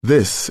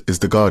This is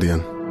The Guardian.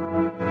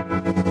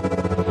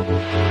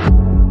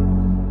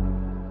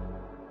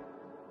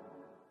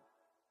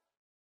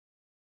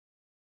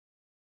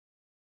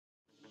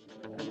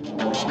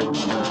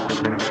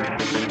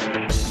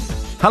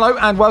 Hello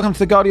and welcome to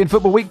The Guardian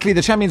Football Weekly.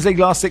 The Champions League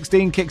last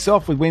 16 kicks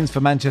off with wins for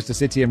Manchester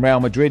City and Real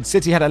Madrid.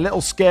 City had a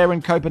little scare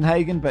in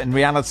Copenhagen, but in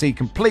reality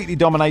completely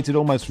dominated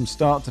almost from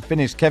start to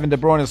finish. Kevin De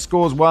Bruyne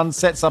scores one,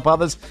 sets up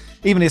others.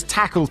 Even his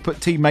tackles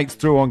put teammates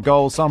through on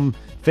goal. Some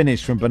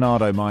finish from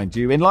Bernardo, mind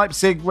you. In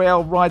Leipzig,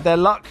 Real ride their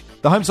luck.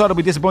 The home side will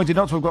be disappointed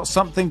not to have got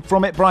something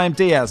from it. Brahim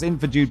Diaz in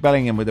for Jude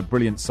Bellingham with a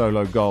brilliant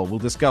solo goal. We'll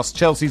discuss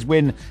Chelsea's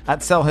win at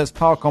Selhurst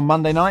Park on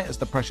Monday night as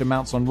the pressure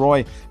mounts on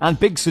Roy. And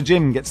Big Sir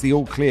Jim gets the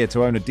all clear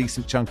to own a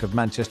decent chunk of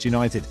Manchester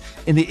United.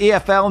 In the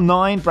EFL,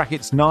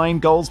 9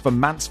 goals for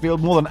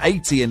Mansfield, more than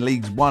 80 in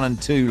Leagues 1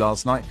 and 2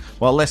 last night,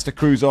 while Leicester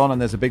cruise on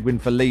and there's a big win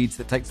for Leeds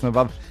that takes them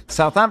above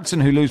Southampton,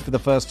 who lose for the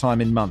first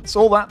time in months.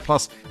 All that,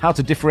 plus how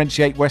to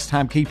differentiate West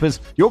Ham keepers,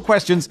 your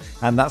questions,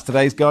 and that's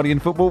today's Guardian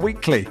Football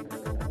Weekly.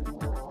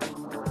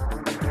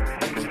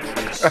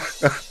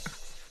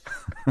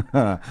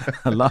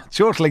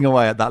 Chortling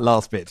away at that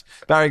last bit.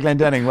 Barry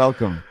Glendenning,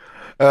 welcome.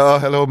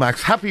 Hello,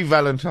 Max. Happy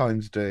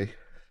Valentine's Day.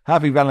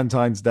 Happy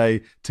Valentine's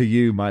Day to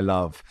you, my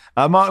love.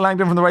 Mark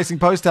Langdon from the Racing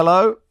Post,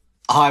 hello.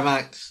 Hi,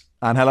 Max.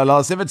 And hello,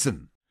 Lars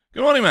Sivertsen.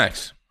 Good morning,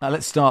 Max.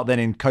 Let's start then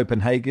in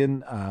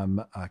Copenhagen.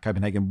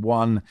 Copenhagen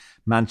 1,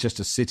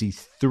 Manchester City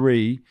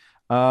 3.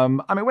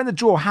 When the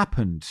draw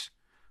happened,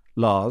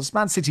 Lars,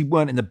 Man City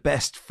weren't in the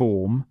best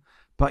form.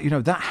 But,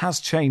 that has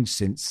changed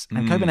since.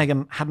 And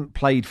Copenhagen hadn't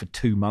played for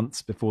 2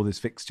 months before this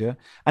fixture.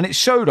 And it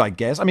showed, I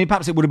guess.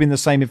 Perhaps it would have been the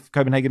same if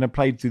Copenhagen had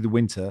played through the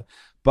winter.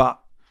 But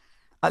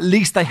at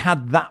least they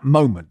had that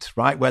moment,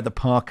 right, where the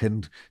park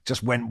and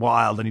just went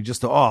wild and you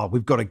just thought,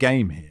 we've got a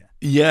game here.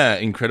 Yeah,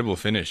 incredible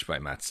finish by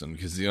Maatsen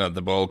because,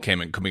 the ball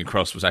coming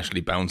across was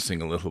actually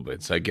bouncing a little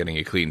bit. So getting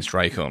a clean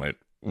strike on it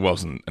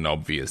wasn't an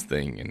obvious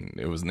thing. And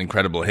it was an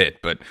incredible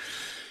hit. But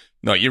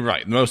no, you're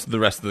right. Most of the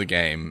rest of the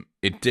game,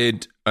 it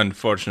did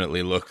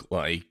unfortunately look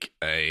like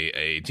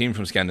a team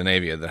from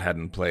Scandinavia that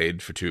hadn't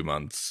played for 2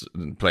 months,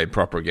 played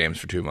proper games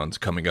for 2 months,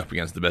 coming up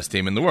against the best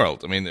team in the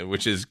world.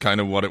 Which is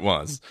kind of what it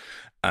was.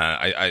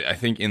 I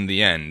think in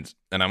the end,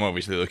 and I'm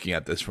obviously looking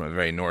at this from a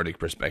very Nordic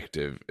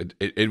perspective,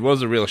 it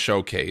was a real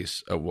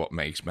showcase of what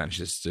makes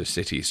Manchester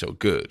City so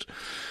good.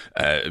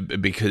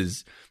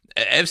 Because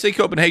FC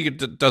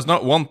Copenhagen does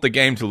not want the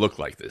game to look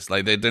like this.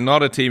 Like they're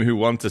not a team who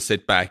want to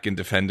sit back and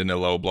defend in a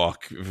low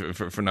block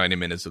for 90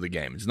 minutes of the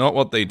game. It's not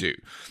what they do.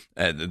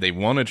 They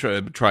want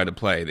to try to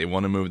play. They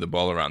want to move the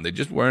ball around. They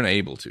just weren't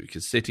able to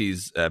because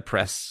City's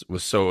press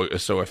was so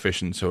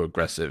efficient, so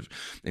aggressive.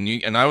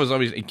 And I was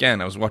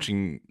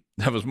watching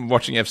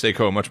FC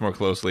Co much more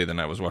closely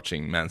than I was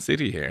watching Man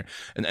City here.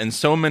 And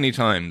so many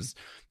times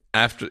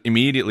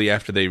immediately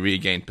after they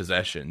regained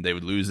possession, they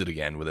would lose it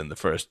again within the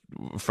first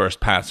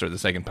pass or the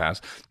second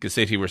pass because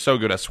City were so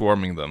good at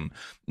swarming them,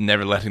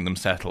 never letting them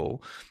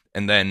settle.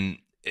 And then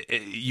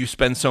you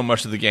spend so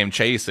much of the game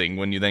chasing.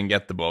 When you then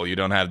get the ball, you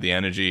don't have the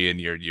energy, and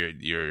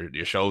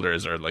your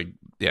shoulders are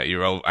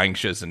you're all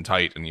anxious and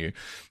tight, and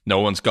no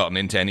one's gotten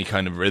into any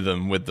kind of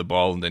rhythm with the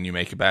ball, and then you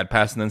make a bad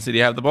pass, and then City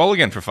have the ball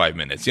again for 5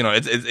 minutes.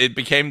 It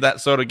became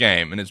that sort of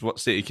game, and it's what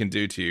City can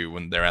do to you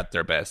when they're at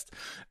their best.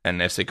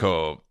 And FC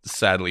Co,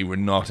 sadly, were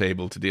not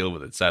able to deal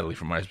with it. Sadly,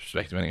 from my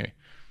perspective, anyway.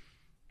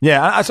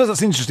 Yeah, I suppose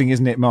that's interesting,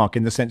 isn't it, Mark?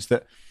 In the sense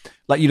that,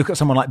 you look at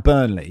someone like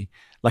Burnley,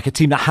 like a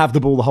team that have the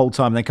ball the whole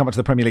time, and they come up to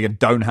the Premier League and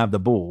don't have the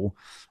ball,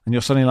 and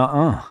you're suddenly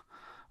like,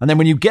 And then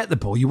when you get the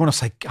ball, you want to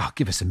say,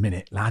 give us a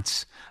minute,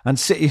 lads. And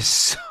City is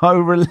so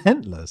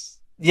relentless.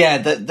 Yeah,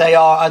 they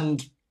are.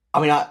 And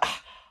I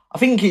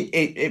think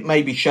it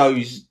maybe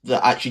shows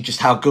that actually just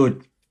how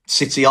good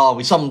City are.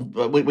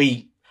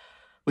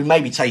 We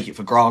maybe take it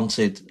for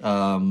granted,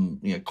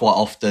 quite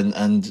often,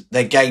 and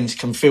their games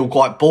can feel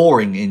quite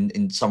boring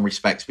in some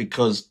respects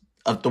because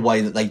of the way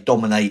that they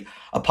dominate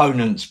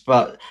opponents.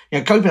 But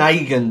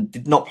Copenhagen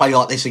did not play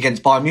like this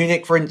against Bayern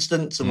Munich, for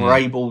instance, and were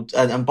able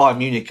and Bayern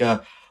Munich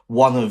are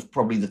one of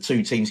probably the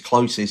two teams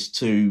closest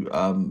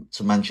to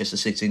Manchester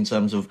City in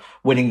terms of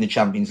winning the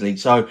Champions League.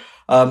 So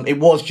it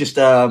was just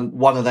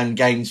one of them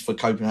games for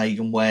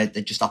Copenhagen where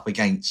they're just up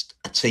against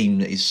a team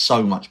that is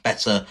so much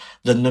better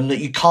than them that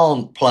you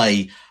can't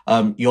play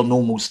your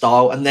normal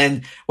style. And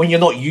then when you're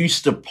not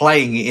used to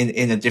playing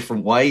in a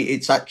different way,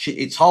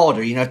 it's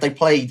harder. If they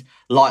played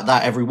like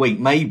that every week,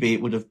 maybe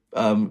it would have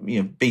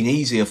been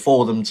easier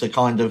for them to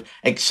kind of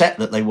accept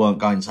that they weren't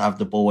going to have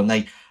the ball, and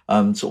they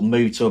sort of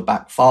moved to a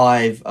back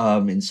five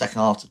in the second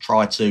half to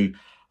try to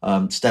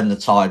stem the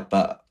tide.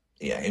 But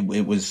yeah,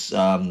 it was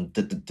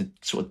the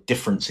sort of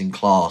difference in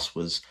class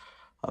was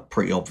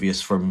pretty obvious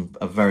from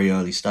a very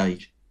early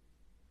stage.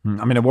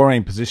 A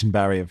worrying position,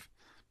 Barry, of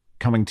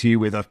coming to you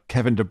with a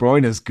Kevin De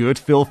Bruyne's good,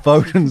 Phil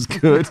Foden's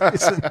good,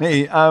 isn't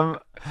he? I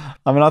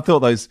thought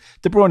those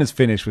De Bruyne's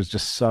finish was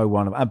just so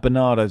wonderful, and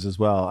Bernardo's as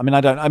well.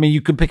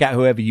 You can pick out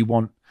whoever you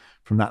want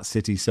from that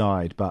City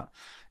side, but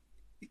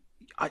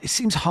it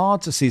seems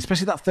hard to see,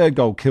 especially that third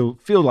goal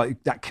feel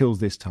like that kills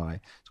this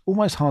tie.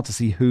 almost hard to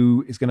see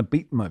who is going to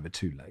beat them over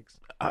two legs.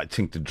 I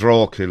think the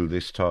draw killed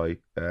this tie.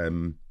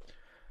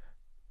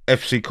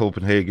 FC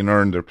Copenhagen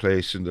earned their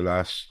place in the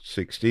last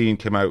 16,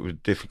 came out with a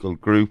difficult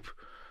group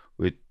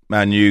with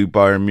Man U,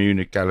 Bayern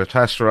Munich,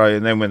 Galatasaray,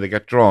 and then when they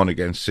get drawn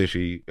against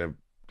City,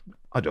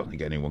 I don't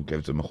think anyone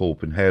gives them a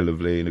hope in hell of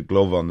laying a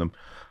glove on them.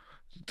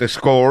 They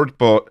scored,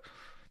 but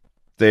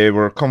they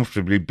were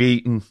comfortably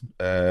beaten.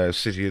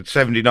 City had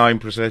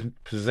 79%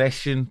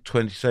 possession,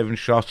 27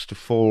 shots to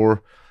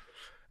 4.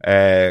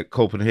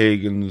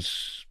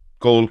 Copenhagen's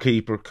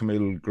goalkeeper,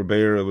 Camille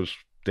Grabera, was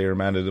their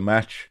man of the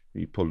match.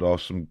 He pulled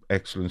off some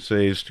excellent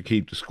saves to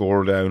keep the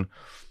score down,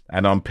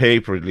 and on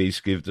paper at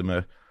least give them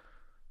a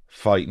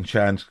fighting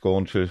chance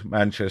going to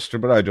Manchester.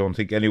 But I don't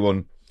think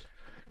anyone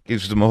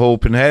gives them a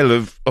hope in hell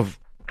of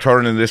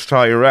turning this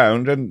tie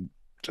around, and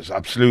there's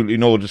absolutely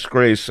no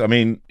disgrace. I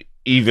mean,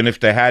 even if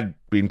they had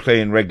been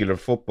playing regular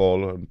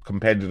football and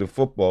competitive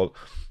football,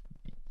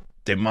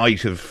 they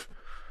might have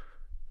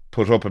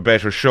put up a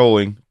better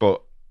showing,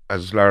 but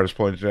as Lars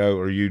pointed out,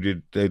 or you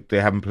did,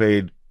 they haven't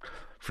played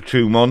for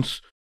 2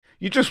 months.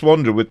 You just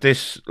wonder with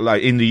this,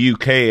 like in the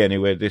UK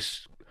anyway,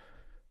 these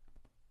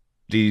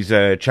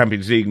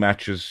Champions League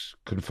matches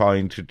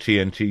confined to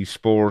TNT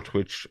Sport,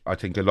 which I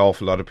think an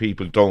awful lot of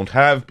people don't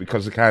have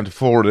because they can't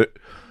afford it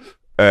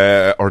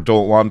or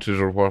don't want it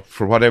or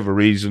for whatever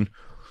reason.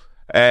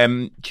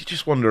 You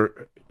just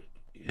wonder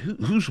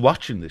who's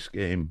watching this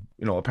game,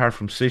 apart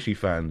from City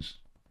fans.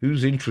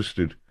 Who's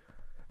interested?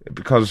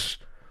 Because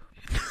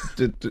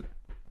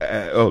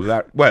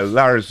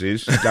Lars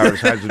is.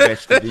 Lars has a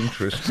vested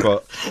interest,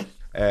 but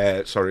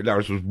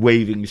Lars was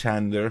waving his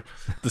hand there.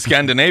 The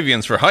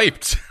Scandinavians were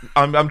hyped.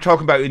 I'm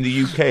talking about in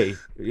the UK.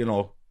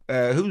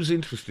 Who's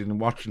interested in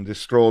watching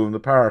this stroll in the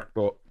park?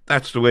 But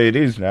that's the way it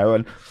is now,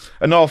 and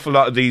an awful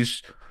lot of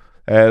these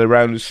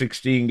round of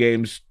 16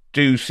 games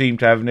do seem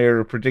to have an air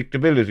of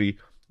predictability.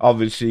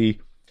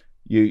 Obviously,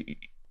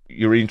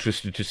 you're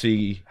interested to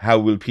see how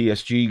will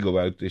PSG go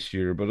out this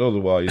year, but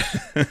otherwise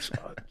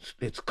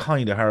it's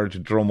kind of hard to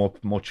drum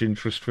up much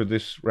interest for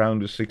this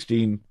round of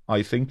 16,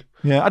 I think.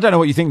 Yeah, I don't know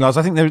what you think, Lars.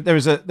 I think there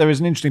is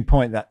an interesting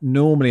point that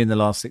normally in the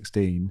last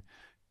 16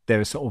 there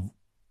is sort of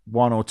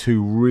one or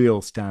two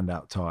real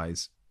standout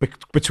ties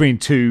between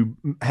two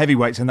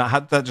heavyweights, and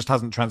that just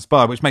hasn't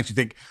transpired, which makes you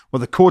think, well,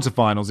 the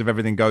quarterfinals, if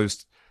everything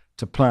goes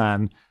to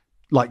plan,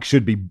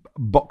 should be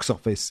box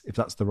office, if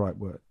that's the right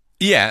word.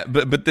 Yeah,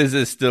 but this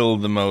is still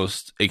the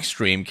most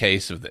extreme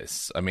case of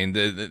this. I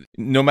mean,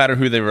 no matter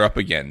who they were up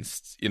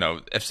against,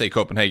 FC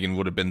Copenhagen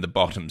would have been the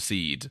bottom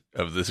seed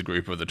of this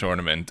group of the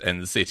tournament,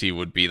 and the City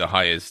would be the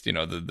highest,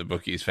 the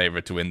bookies'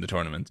 favourite to win the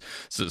tournament.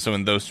 So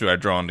when those two are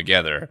drawn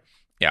together,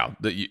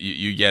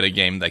 you get a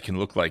game that can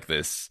look like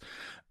this.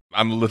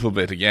 I'm a little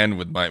bit again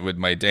with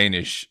my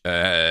Danish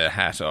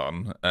hat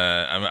on.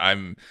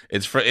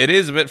 It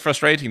is a bit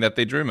frustrating that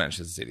they drew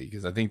Manchester City,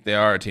 because I think they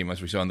are a team,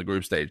 as we saw in the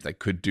group stage, that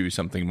could do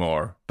something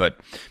more.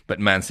 But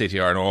Man City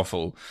are an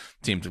awful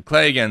team to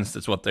play against.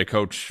 It's what their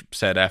coach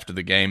said after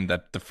the game,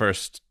 that the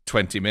first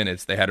 20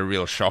 minutes they had a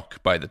real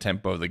shock by the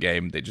tempo of the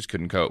game. They just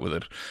couldn't cope with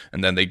it,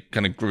 and then they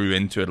kind of grew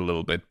into it a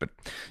little bit. But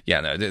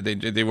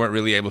they weren't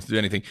really able to do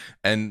anything.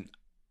 And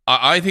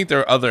I think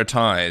there are other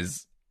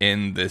ties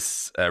in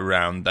this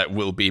round that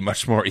will be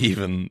much more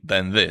even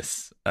than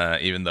this,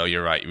 even though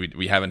you're right,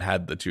 we haven't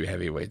had the two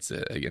heavyweights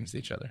against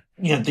each other.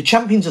 The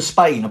champions of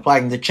Spain are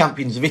playing the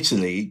champions of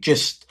Italy. It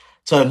just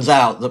turns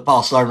out that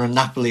Barcelona and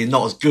Napoli are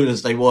not as good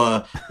as they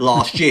were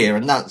last year,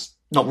 and that's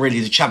not really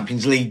the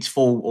Champions League's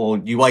fault or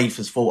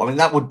UEFA's fault. I mean,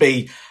 that would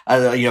be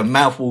a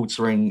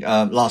mouth-watering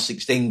last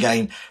 16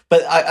 game.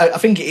 But I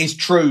think it is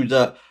true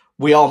that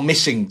we are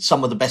missing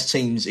some of the best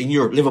teams in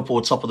Europe.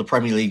 Liverpool, top of the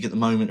Premier League at the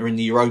moment, are in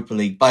the Europa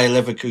League. Bayer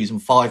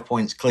Leverkusen, 5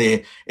 points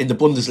clear in the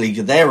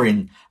Bundesliga. They're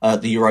in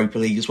the Europa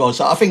League as well.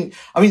 So I think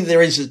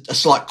there is a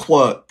slight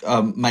quirk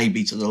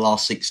maybe to the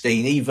last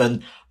 16.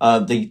 Even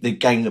the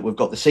game that we've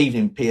got this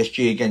evening,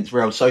 PSG against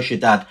Real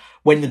Sociedad,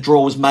 when the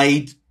draw was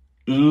made,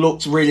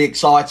 looked really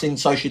exciting.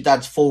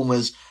 Sociedad's form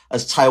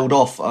has tailed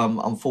off,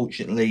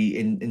 unfortunately,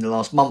 in the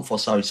last month or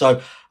so.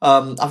 So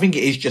I think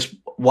it is just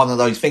one of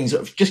those things.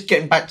 Just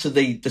getting back to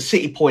the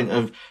City point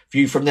of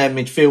view from their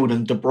midfield,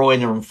 and De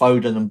Bruyne and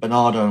Foden and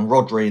Bernardo and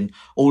Rodri and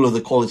all of the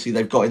quality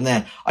they've got in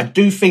there, I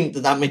do think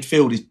that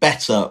midfield is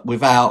better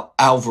without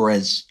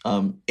Alvarez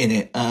in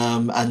it.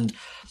 And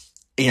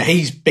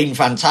he's been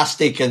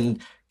fantastic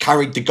and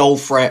carried the goal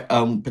threat,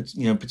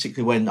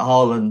 particularly when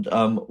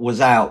Haaland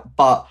was out.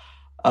 But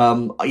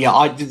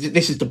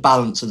this is the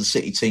balance of the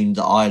City team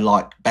that I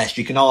like best.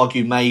 You can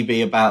argue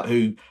maybe about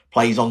who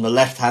plays on the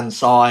left-hand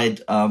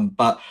side,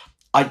 but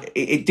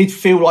it did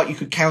feel like you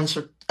could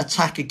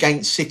counter-attack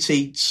against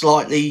City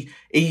slightly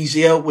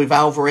easier with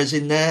Alvarez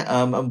in there.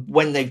 And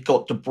when they've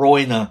got De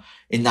Bruyne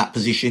in that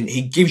position,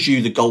 he gives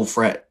you the goal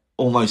threat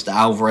almost that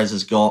Alvarez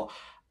has got,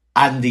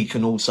 and he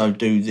can also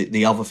do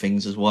the other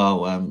things as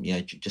well.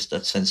 Just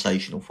a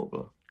sensational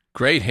footballer.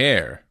 Great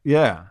hair.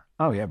 Yeah.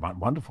 Oh, yeah,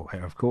 wonderful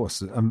hair, of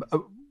course.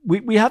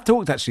 We have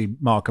talked, actually,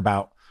 Mark,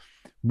 about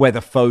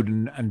whether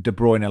Foden and De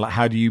Bruyne,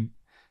 how do you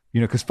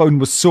because Foden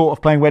was sort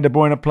of playing where De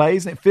Bruyne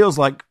plays. And it feels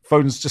like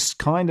Foden's just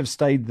kind of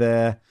stayed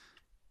there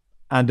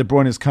and De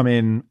Bruyne's come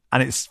in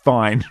and it's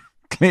fine.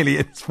 Clearly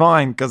it's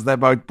fine because they're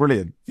both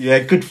brilliant. Yeah,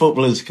 good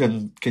footballers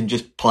can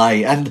just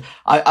play. And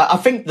I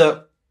think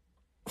that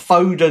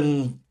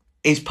Foden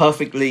is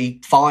perfectly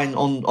fine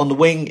on the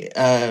wing,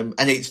 and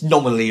it's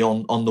nominally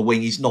on the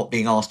wing. He's not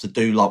being asked to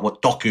do like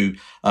what Doku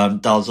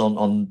does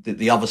on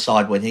the other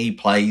side when he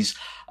plays.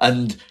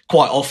 And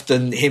quite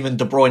often him and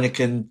De Bruyne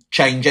can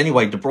change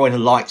anyway. De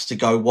Bruyne likes to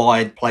go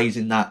wide, plays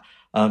in that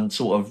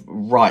sort of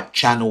right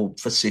channel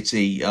for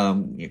City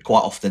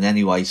quite often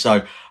anyway.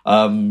 So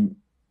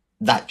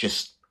that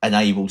just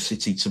enables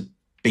City to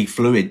be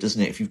fluid,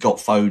 doesn't it? If you've got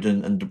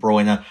Foden and De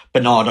Bruyne,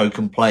 Bernardo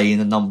can play in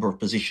a number of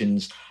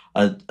positions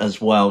as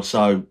well.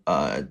 So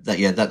that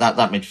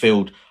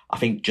midfield, I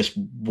think, just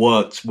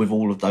works with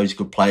all of those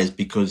good players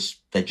because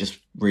they're just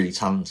really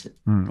talented.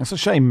 It's a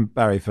shame,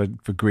 Barry, for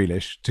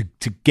Grealish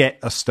to get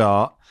a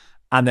start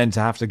and then to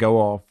have to go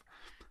off.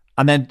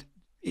 And then,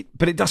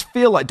 but it does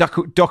feel like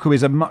Doku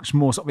is a much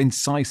more sort of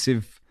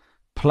incisive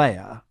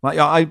player. Like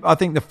I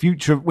think the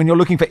future, when you're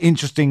looking for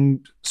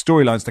interesting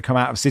storylines to come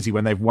out of City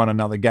when they've won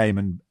another game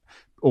and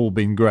all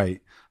been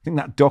great, I think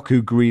that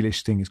Doku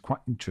Grealish thing is quite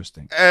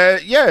interesting.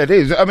 Yeah, it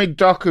is. I mean,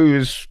 Doku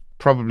is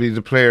probably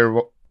the player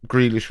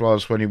Grealish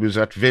was when he was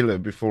at Villa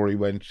before he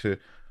went to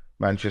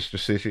Manchester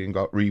City and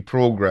got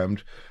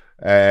reprogrammed.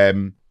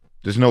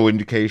 There's no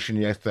indication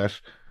yet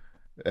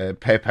that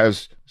Pep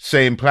has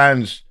same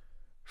plans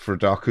for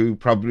Doku,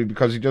 probably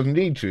because he doesn't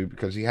need to,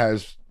 because he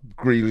has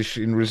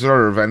Grealish in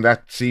reserve, and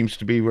that seems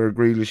to be where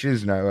Grealish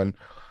is now. And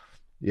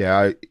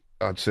yeah,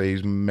 I'd say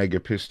he's mega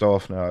pissed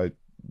off now. It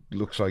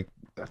looks like,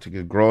 I think,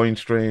 a groin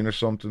strain or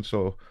something,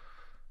 so I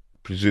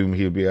presume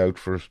he'll be out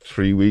for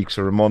 3 weeks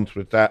or a month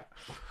with that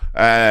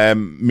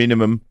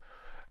minimum.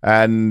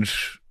 And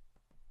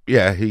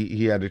yeah,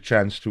 he had a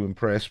chance to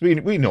impress. We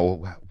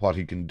know what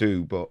he can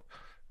do, but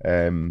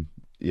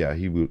yeah,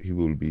 he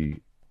will be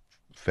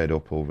fed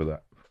up over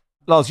that.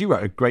 Lars, you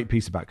wrote a great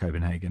piece about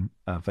Copenhagen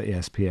for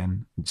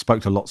ESPN. You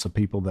spoke to lots of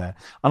people there.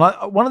 And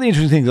one of the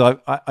interesting things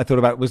I thought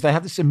about was they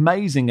have this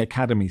amazing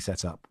academy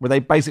set up where they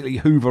basically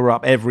hoover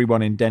up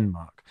everyone in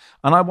Denmark.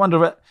 And I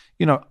wonder,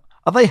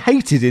 are they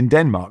hated in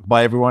Denmark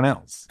by everyone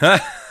else?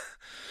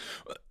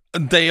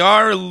 They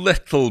are a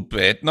little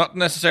bit, not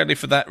necessarily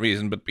for that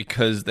reason, but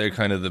because they're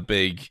kind of the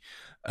big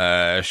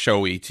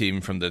showy team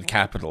from the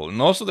capital,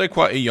 and also they're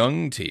quite a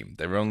young team.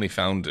 They were only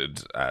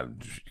founded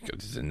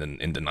in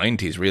the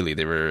 90s. Really,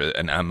 they were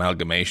an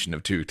amalgamation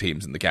of two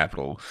teams in the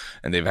capital,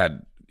 and they've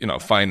had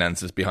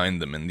finances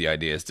behind them, and the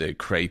idea is to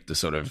create the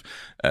sort of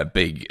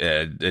big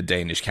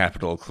Danish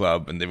capital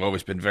club. And they've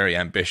always been very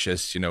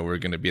ambitious. We're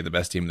going to be the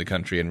best team in the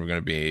country, and we're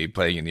going to be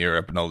playing in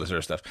Europe, and all this sort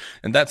of stuff.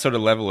 And that sort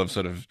of level of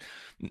sort of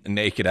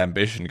naked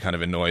ambition kind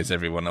of annoys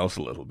everyone else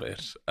a little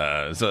bit.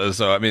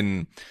 So I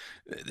mean,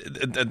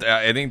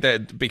 I think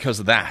that because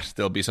of that,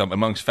 there'll be some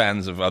amongst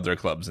fans of other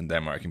clubs in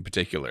Denmark in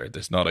particular.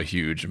 There's not a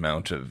huge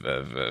amount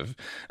of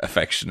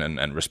affection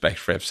and respect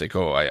for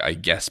FCK, I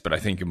guess, but I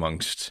think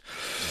amongst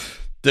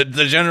the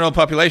general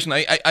population,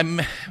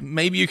 I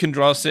maybe you can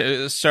draw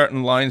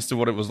certain lines to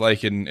what it was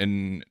like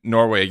in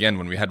Norway again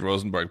when we had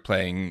Rosenborg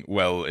playing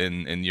well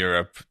in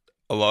Europe.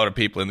 A lot of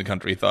people in the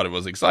country thought it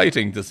was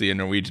exciting to see a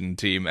Norwegian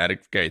team at a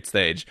great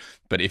stage,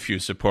 but if you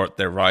support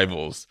their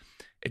rivals,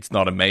 it's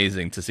not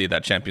amazing to see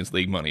that Champions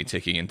League money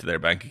ticking into their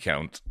bank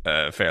account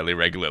fairly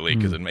regularly,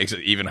 because it makes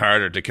it even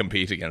harder to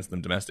compete against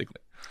them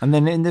domestically. And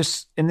then in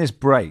this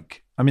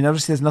break, I mean,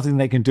 obviously there's nothing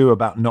they can do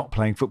about not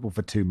playing football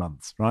for 2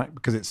 months, right?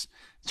 Because it's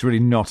really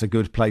not a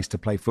good place to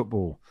play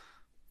football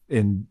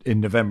in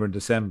November and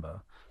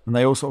December. And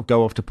they all sort of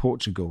go off to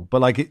Portugal.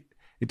 But like it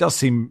does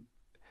seem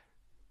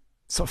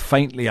sort of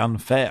faintly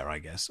unfair, I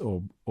guess,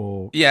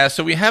 or yeah.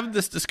 So we have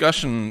this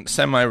discussion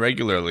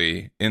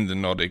semi-regularly in the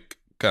Nordic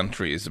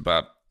countries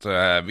about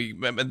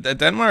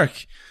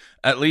Denmark.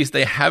 At least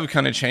they have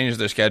kind of changed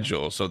their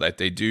schedule so that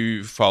they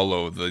do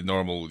follow the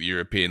normal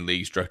European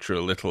league structure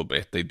a little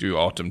bit. They do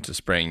autumn to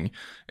spring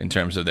in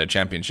terms of their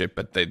championship,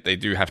 but they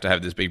do have to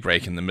have this big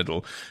break in the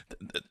middle.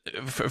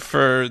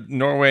 For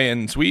Norway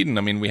and Sweden,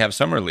 I mean, we have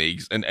summer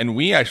leagues, and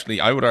we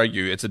actually, I would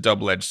argue, it's a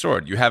double-edged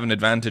sword. You have an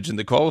advantage in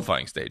the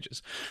qualifying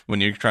stages.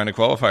 When you're trying to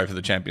qualify for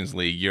the Champions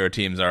League, your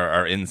teams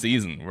are in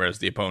season, whereas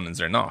the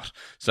opponents are not.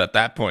 So at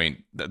that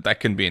point, that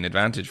can be an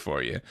advantage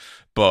for you.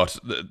 But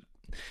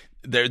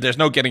there's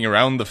no getting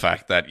around the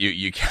fact that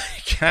you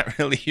can't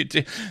really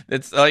do.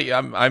 It's like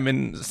I'm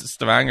in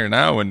Stavanger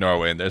now in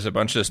Norway, and there's a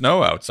bunch of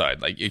snow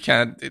outside. Like you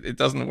can't. It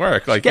doesn't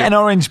work. Like get an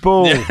orange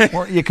ball. Yeah.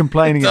 What are you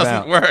complaining about? It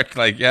doesn't work.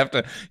 Like you have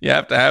to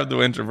have the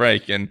winter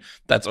break, and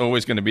that's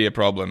always going to be a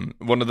problem.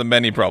 One of the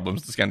many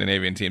problems the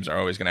Scandinavian teams are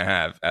always going to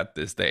have at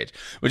this stage,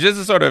 which is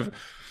a sort of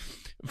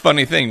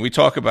funny thing. We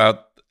talk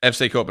about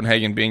FC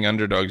Copenhagen being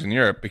underdogs in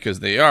Europe,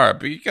 because they are.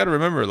 But you got to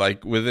remember,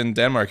 like within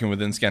Denmark and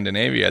within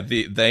Scandinavia,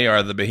 they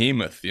are the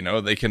behemoth. You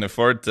know, they can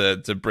afford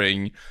to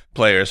bring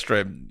players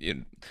straight.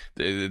 Mo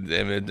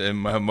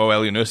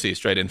Elyounoussi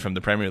straight in from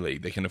the Premier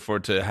League. They can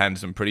afford to hand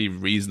some pretty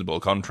reasonable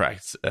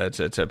contracts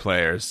to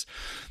players,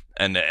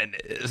 and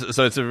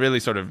so it's a really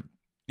sort of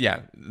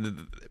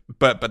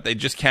but they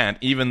just can't.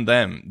 Even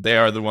them, they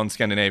are the one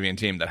Scandinavian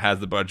team that has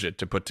the budget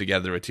to put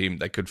together a team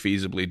that could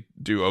feasibly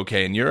do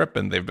okay in Europe,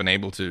 and they've been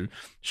able to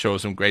show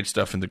some great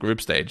stuff in the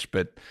group stage.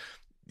 But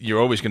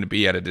you're always going to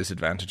be at a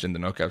disadvantage in the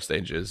knockout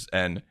stages,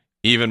 and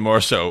even more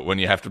so when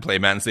you have to play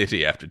Man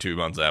City after 2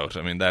 months out.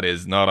 I mean, that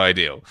is not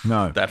ideal.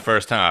 No. That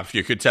first half,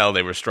 you could tell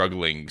they were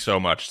struggling so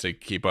much to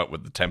keep up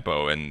with the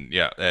tempo. And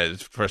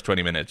first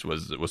 20 minutes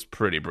was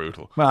pretty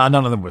brutal. Well,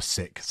 none of them were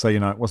sick. So,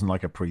 it wasn't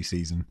like a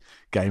pre-season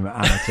game at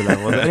amateur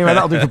level. Anyway,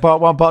 that'll do for part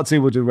one. Part two,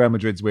 we'll do Real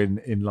Madrid's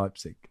win in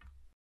Leipzig.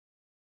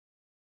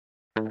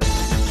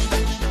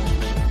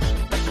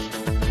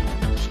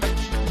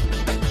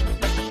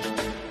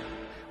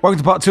 Welcome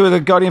to part two of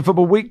the Guardian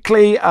Football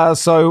Weekly.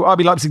 So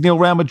RB Leipzig 0,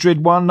 Real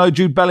Madrid 1. No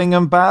Jude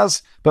Bellingham,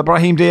 Baz, but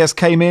Brahim Diaz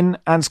came in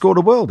and scored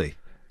a worldie.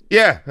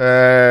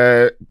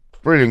 Yeah,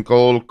 brilliant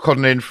goal.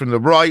 Cutting in from the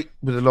right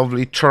with a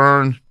lovely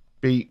turn.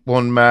 Beat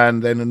one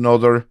man, then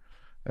another.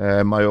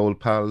 My old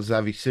pal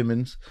Xavi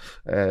Simons,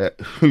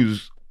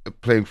 who's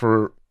playing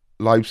for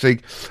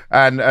Leipzig,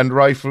 and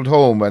rifled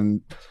home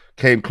and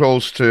came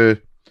close to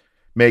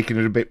making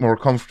it a bit more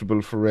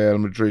comfortable for Real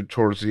Madrid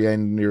towards the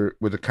end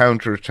with a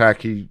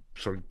counter-attack. He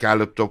sort of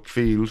galloped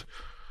upfield,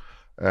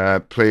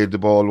 played the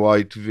ball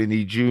wide to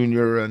Vinny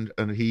Jr.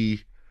 and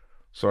he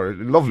sort of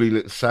lovely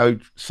little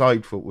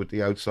side foot with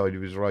the outside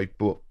of his right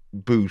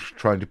boot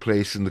trying to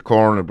place in the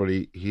corner, but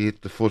he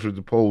hit the foot of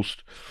the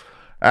post.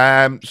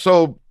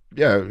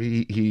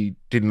 He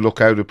didn't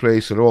look out of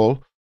place at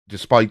all,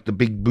 despite the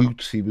big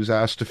boots he was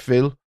asked to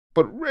fill.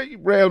 But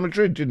Real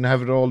Madrid didn't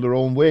have it all their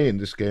own way in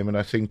this game, and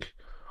I think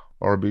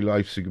RB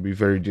Leipzig would be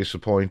very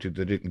disappointed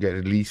they didn't get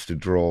at least a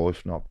draw,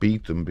 if not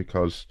beat them,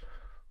 because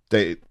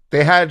they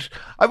had,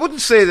 I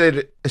wouldn't say they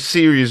had a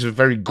series of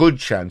very good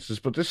chances,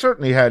 but they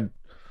certainly had,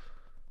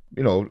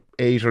 8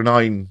 or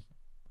 9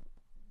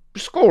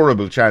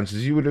 scoreable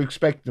chances. You would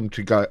expect them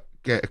to get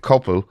a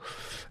couple.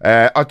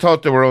 I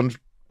thought they were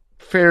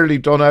unfairly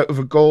done out of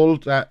a goal.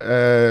 That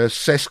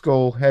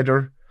Sesko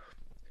header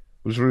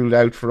was ruled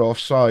out for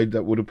offside.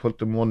 That would have put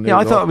them 1-0. Yeah,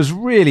 I thought it was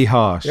really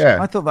harsh. Yeah.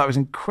 I thought that was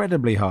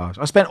incredibly harsh.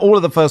 I spent all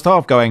of the first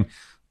half going,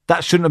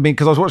 that shouldn't have been,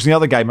 because I was watching the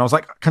other game and I was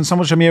like, can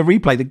someone show me a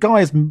replay? The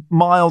guy is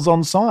miles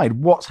onside.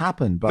 What's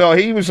happened? But no,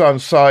 he was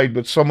onside,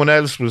 but someone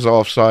else was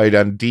offside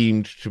and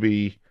deemed to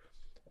be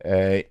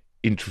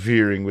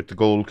interfering with the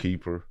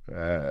goalkeeper.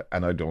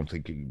 And I don't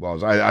think he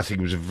was. I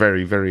think it was a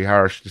very, very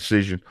harsh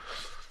decision,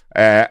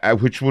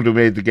 which would have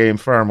made the game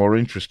far more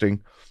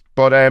interesting.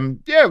 But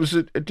it was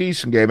a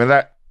decent game. And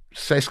that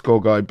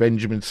Sesko guy,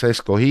 Benjamin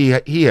Sesko,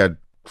 he had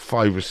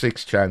 5 or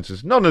 6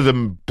 chances. None of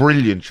them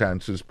brilliant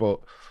chances,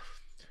 but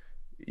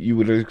you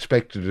would have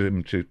expected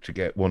him to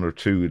get 1 or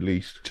 2 at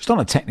least. Just on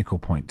a technical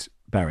point,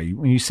 Barry,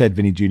 when you said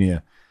Vinny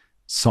Jr.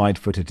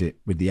 side-footed it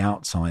with the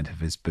outside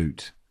of his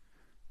boot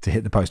to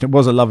hit the post, it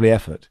was a lovely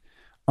effort.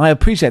 I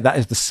appreciate that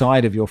as the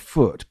side of your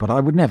foot, but I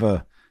would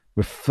never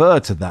refer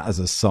to that as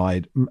a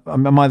side.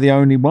 Am I the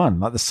only one?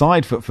 Like, the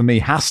side foot for me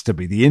has to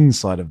be the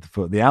inside of the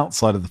foot. The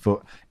outside of the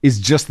foot is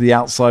just the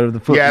outside of the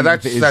foot. Yeah,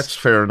 that's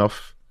fair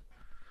enough.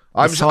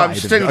 I'm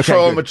still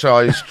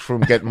traumatised from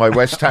getting my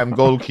West Ham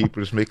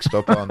goalkeepers mixed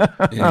up on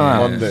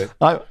Monday.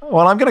 I'm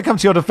going to come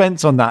to your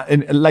defence on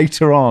that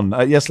later on.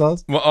 Yes,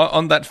 Lars? Well,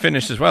 on that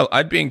finish as well,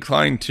 I'd be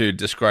inclined to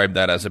describe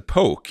that as a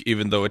poke,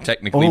 even though it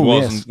technically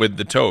wasn't with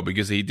the toe,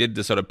 because he did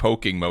the sort of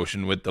poking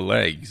motion with the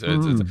leg.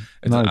 So it's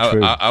an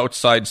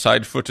outside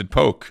side-footed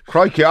poke.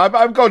 Crikey,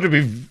 I'm going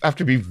to have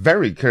to be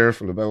very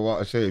careful about what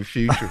I say in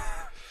future.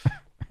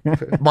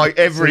 My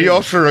every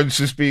utterance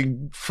is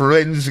being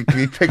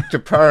forensically picked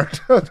apart.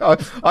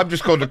 I'm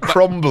just going to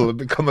crumble and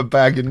become a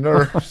bag of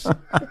nerves.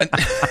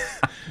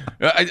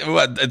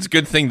 It's a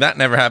good thing that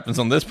never happens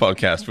on this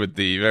podcast with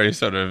the very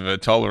sort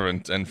of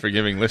tolerant and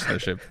forgiving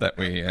listenership that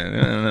we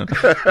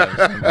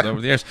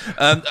over the years.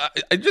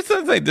 I just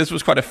think this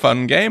was quite a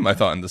fun game, I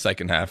thought, in the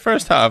second half.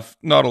 First half,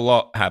 not a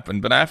lot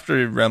happened, but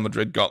after Real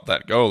Madrid got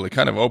that goal, it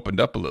kind of opened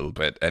up a little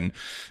bit, and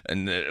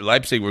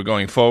Leipzig were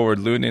going forward.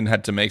 Lunin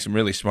had to make some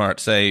really smart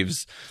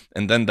saves,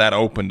 and then that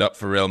opened up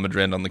for Real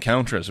Madrid on the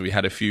counter. So we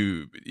had a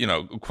few,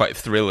 quite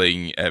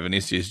thrilling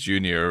Vinicius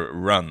Jr.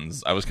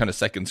 runs. I was kind of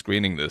second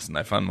screening this, and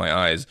I found my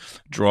eyes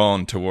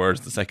drawn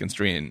towards the second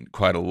screen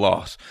quite a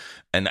lot.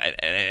 And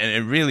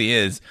it really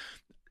is.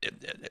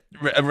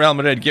 Real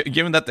Madrid,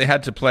 given that they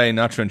had to play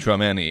Nacho and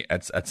Tchouaméni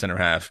at centre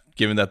half,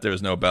 given that there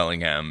was no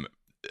Bellingham,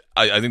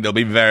 I think they'll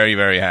be very,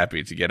 very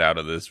happy to get out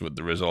of this with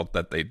the result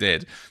that they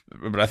did.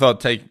 But I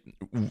thought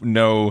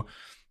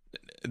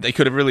they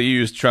could have really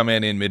used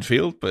Tchouaméni in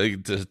midfield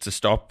to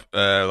stop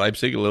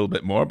Leipzig a little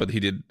bit more, but he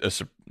did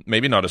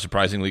maybe not a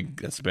surprisingly,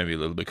 that's maybe a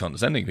little bit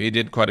condescending, but he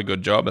did quite a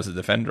good job as a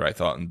defender, I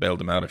thought, and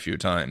bailed him out a few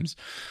times.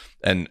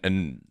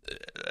 And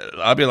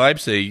RB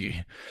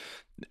Leipzig,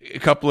 a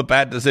couple of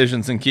bad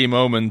decisions in key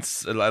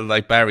moments,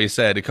 like Barry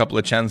said, a couple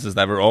of chances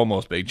that were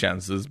almost big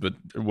chances, but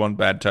one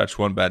bad touch,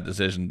 one bad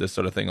decision, this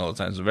sort of thing all the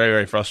time. So very,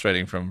 very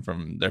frustrating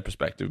from their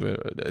perspective.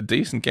 A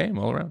decent game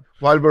all around.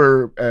 While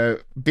we're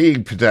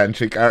being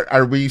pedantic,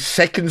 are we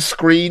second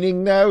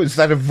screening now? Is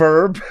that a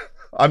verb?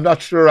 I'm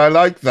not sure I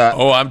like that.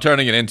 Oh, I'm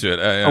turning it into it.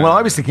 Well,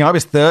 I was thinking I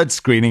was third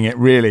screening it,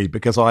 really,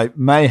 because I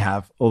may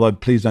have, although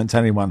please don't tell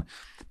anyone,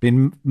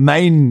 been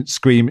main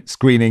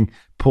screening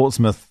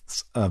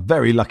Portsmouth's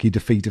very lucky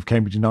defeat of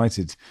Cambridge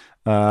United.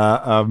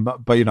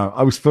 But, you know,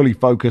 I was fully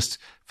focused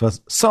for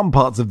some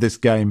parts of this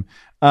game.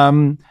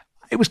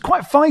 It was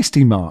quite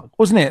feisty, Mark,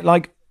 wasn't it?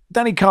 Like,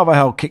 Danny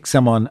Carvajal kicked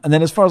someone, and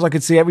then as far as I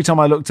could see, every time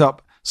I looked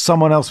up,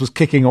 someone else was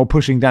kicking or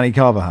pushing Danny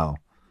Carvajal.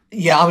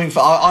 Yeah, I mean,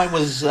 I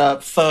was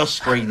first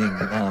screening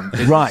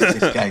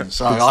this game,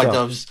 so I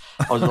was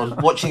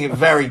watching it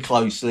very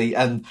closely,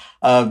 and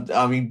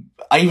I mean,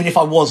 even if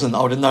I wasn't,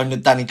 I would have known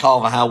that Danny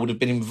Carvajal would have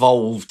been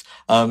involved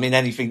in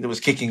anything that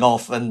was kicking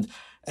off, and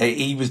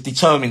he was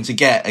determined to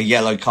get a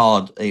yellow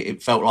card,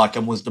 it felt like,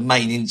 and was the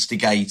main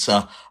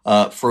instigator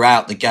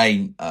throughout the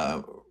game,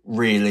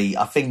 really.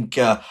 I think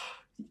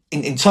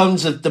in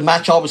terms of the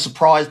match, I was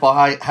surprised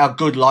by how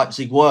good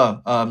Leipzig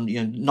were.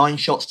 9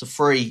 shots to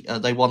 3.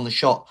 They won the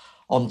shot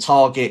on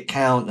target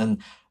count, and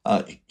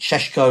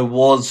Šeško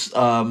was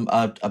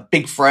a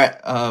big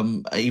threat,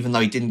 even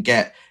though he didn't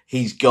get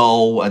his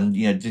goal. And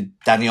Dani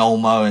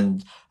Olmo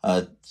and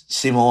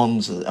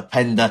Simons,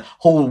 Openda,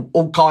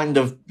 all kind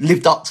of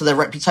lived up to their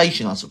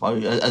reputation, I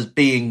suppose, as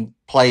being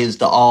players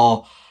that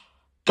are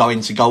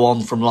going to go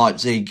on from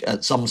Leipzig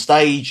at some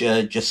stage,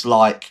 just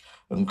like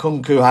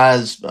Nkunku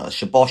has,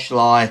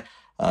 Szoboszlai,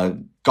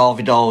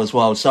 Garvidal as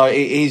well. So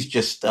it is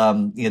just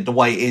the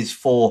way it is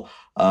for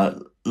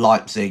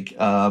Leipzig.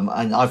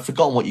 And I've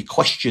forgotten what your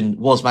question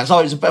was, Max. Oh,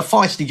 it was a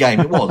feisty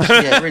game. It was.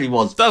 Yeah, it really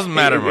was. Doesn't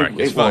matter, Mark.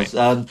 It's fine.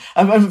 Was.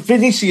 And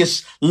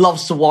Vinicius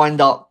loves to wind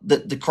up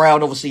the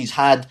crowd. Obviously, he's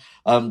had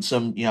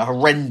some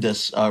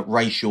horrendous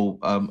racial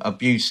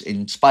abuse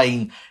in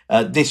Spain.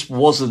 This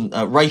wasn't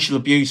racial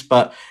abuse,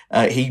 but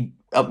he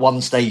at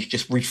one stage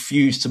just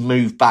refused to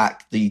move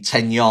back the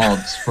 10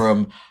 yards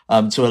from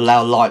to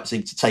allow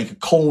Leipzig to take a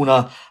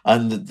corner,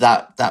 and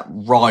that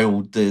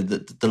riled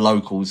the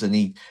locals, and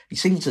he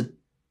seemed to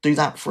do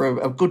that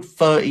for a good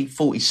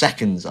 30-40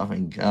 seconds, I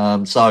think.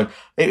 So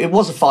it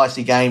was a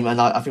feisty game,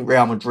 and I think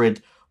Real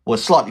Madrid were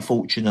slightly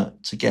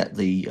fortunate to get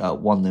the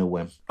 1-0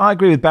 win. I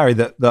agree with Barry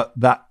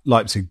that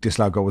Leipzig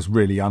disallowed goal was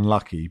really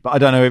unlucky, but I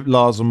don't know if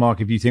Lars or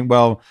Mark, if you think,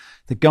 well,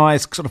 the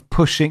guy's sort of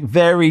pushing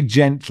very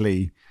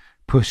gently,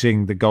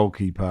 pushing the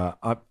goalkeeper.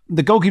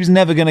 The goalkeeper's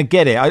never going to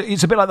get it.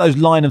 It's a bit like those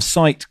line of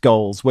sight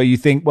goals where you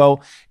think,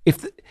 well, if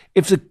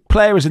the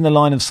player is in the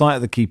line of sight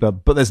of the keeper,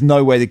 but there's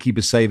no way the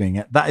keeper's saving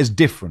it, that is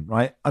different,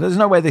 right? There's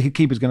no way the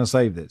keeper's going to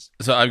save this.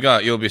 So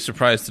you'll be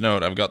surprised to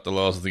note, I've got the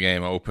laws of the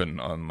game open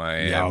on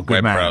my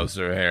web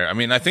browser here. I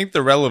mean, I think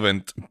the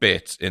relevant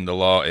bit in the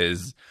law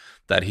is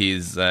that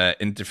he's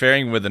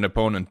interfering with an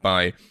opponent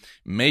by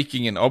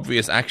making an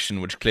obvious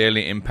action which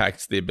clearly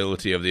impacts the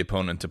ability of the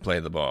opponent to play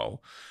the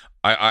ball.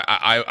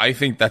 I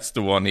think that's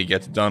the one he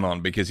gets done on,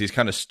 because he's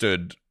kind of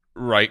stood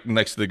right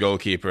next to the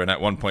goalkeeper and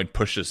at one point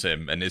pushes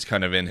him and is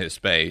kind of in his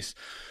space.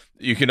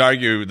 You can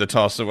argue the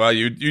toss. Well,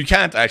 you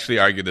can't actually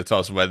argue the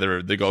toss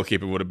whether the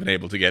goalkeeper would have been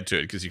able to get to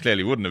it, because he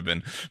clearly wouldn't have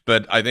been.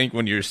 But I think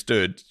when you're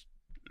stood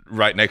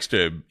right next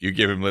to him, you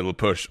give him a little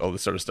push, all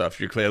this sort of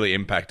stuff, you're clearly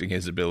impacting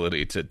his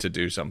ability to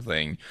do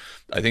something.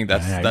 I think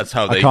that's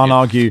how they... I can't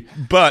argue.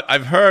 But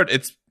I've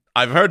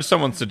heard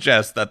someone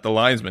suggest that the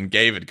linesman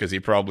gave it because he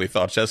probably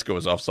thought Šeško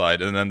was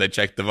offside, and then they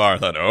checked the VAR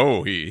and thought,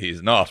 oh,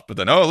 he's not. But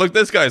then, oh, look,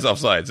 this guy's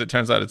offside. So it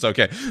turns out it's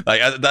okay.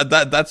 Like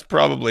that's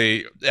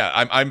probably,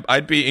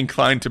 I'd be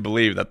inclined to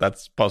believe that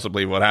that's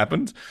possibly what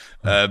happened.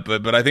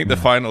 But I think the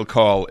final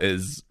call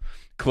is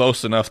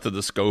close enough to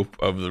the scope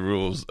of the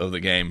rules of the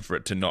game for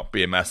it to not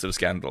be a massive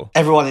scandal.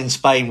 Everyone in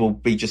Spain will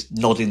be just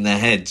nodding their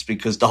heads,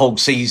 because the whole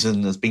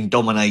season has been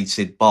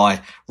dominated by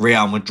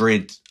Real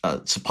Madrid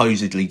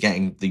supposedly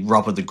getting the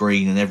rub of the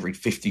green and every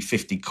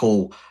 50-50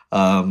 call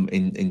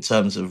in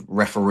terms of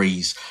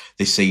referees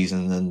this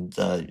season. And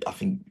I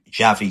think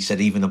Xavi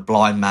said even a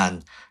blind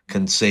man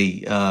can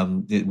see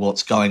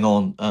what's going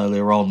on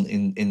earlier on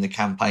in the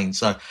campaign.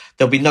 So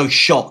there'll be no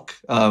shock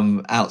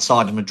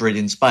outside of Madrid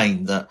in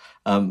Spain that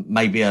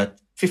maybe a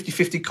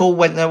 50-50 call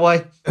went their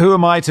way. Who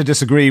am I to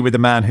disagree with a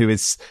man who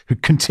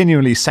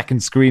continually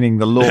second screening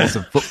the laws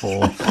of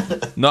football?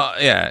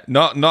 Not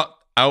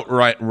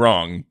outright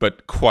wrong,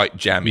 but quite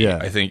jammy,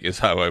 I think is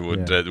how I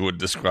would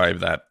describe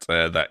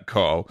that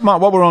call.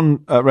 Mark, while we're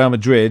on Real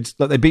Madrid,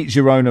 they beat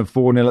Girona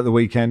 4-0 at the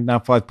weekend, now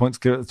 5 points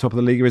clear at the top of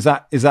the league. Is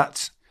that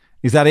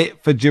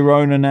it for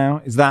Girona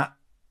now? Is that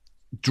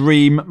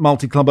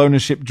multi-club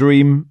ownership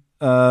dream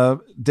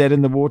dead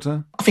in the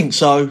water? I think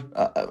so.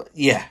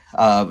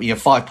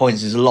 5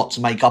 points is a lot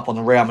to make up on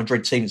the Real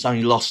Madrid team. It's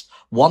only lost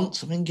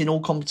once, I think, in all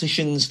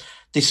competitions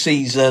this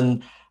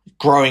season,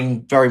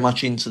 growing very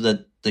much into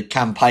the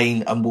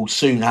campaign, and will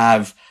soon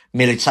have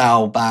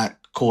Militao back,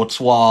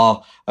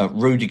 Courtois,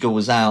 Rudiger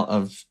was out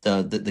of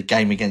the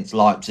game against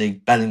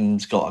Leipzig.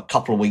 Bellingham's got a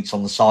couple of weeks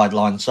on the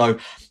sideline. So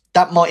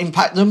that might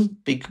impact them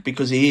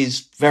because he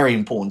is very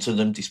important to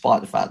them,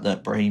 despite the fact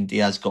that Brahim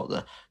Diaz got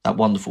that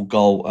wonderful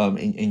goal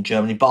in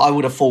Germany. But I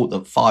would have thought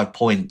that 5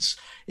 points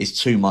is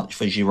too much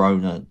for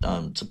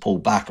Girona to pull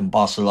back, and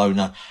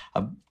Barcelona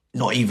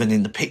not even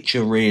in the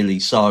picture really.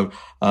 So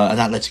and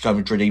Atletico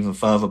Madrid even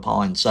further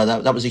behind. So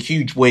that was a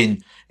huge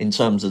win in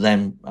terms of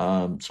them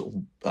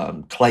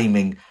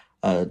claiming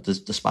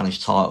the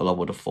Spanish title, I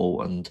would have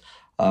thought. And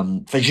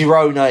for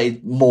Girona,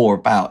 it's more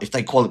about if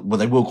they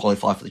they will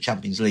qualify for the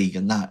Champions League,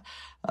 and that,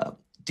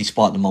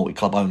 despite the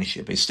multi-club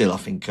ownership, is still, I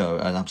think,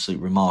 an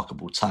absolute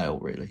remarkable tale,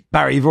 really.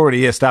 Barry, you've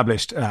already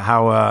established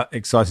how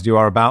excited you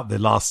are about the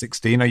last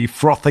 16. Are you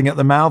frothing at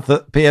the mouth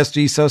at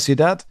PSG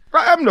Sociedad?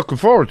 I'm looking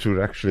forward to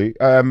it, actually,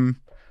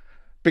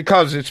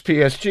 because it's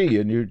PSG,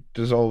 and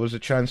there's always a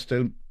chance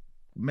to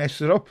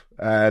mess it up.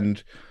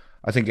 And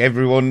I think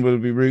everyone will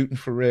be rooting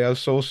for Real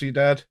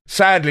Sociedad.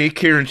 Sadly,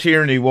 Kieran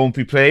Tierney won't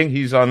be playing.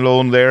 He's on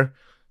loan there.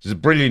 There's a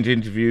brilliant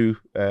interview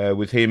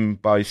with him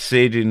by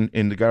Sid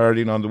in The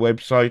Guardian on the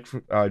website.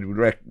 I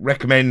would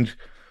recommend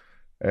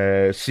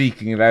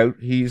seeking it out.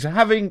 He's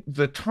having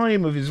the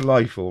time of his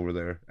life over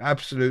there.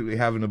 Absolutely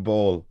having a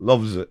ball.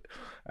 Loves it.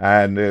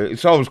 And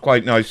it's always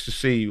quite nice to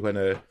see when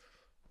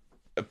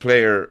a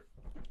player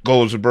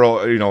goes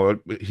abroad. You know,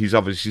 he's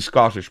obviously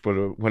Scottish,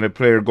 but when a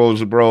player goes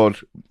abroad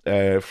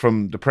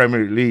from the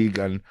Premier League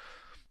and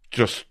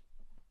just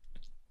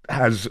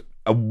has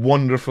a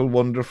wonderful,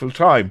 wonderful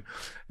time.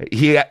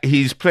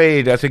 He's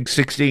played, I think,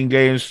 16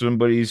 games for them,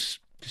 but his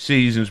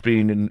season's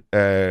been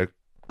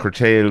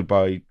curtailed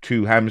by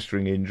 2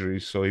 hamstring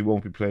injuries, so he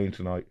won't be playing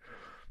tonight.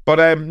 But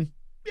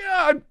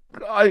yeah,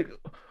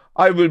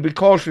 I will be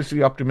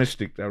cautiously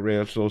optimistic that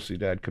Real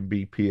Sociedad can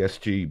beat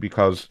PSG,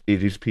 because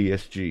it is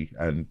PSG,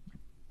 and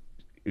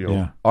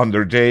on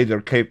their day they're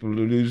capable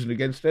of losing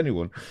against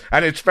anyone.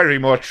 And it's very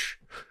much,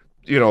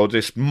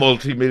 this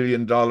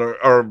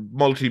multi-million-dollar or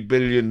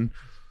multi-billion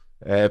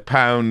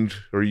pound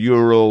or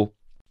euro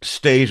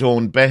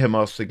state-owned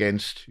behemoths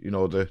against,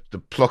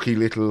 the plucky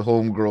little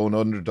homegrown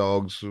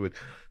underdogs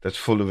that's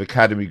full of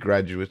academy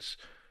graduates.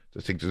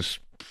 I think there's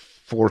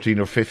 14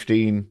 or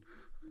 15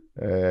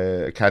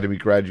 academy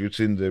graduates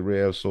in the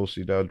Real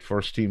Sociedad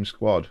first team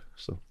squad.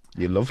 So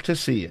you love to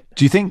see it.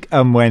 Do you think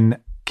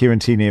when Kieran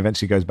Tierney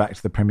eventually goes back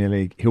to the Premier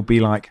League, he'll be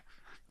like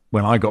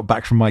when I got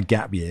back from my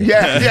gap year?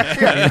 Yeah.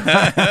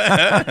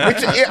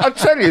 I'll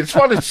tell you, it's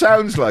what it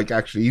sounds like,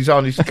 actually. He's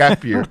on his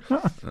gap year.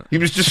 He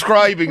was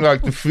describing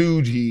like the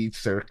food he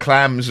eats there,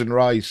 clams and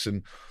rice,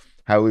 and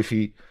how if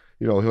he,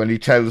 when he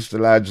tells the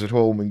lads at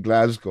home in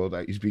Glasgow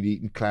that he's been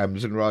eating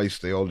clams and rice,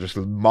 they all just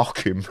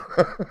mock him.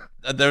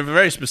 There's a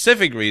very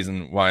specific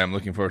reason why I'm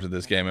looking forward to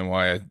this game, and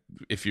why,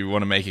 if you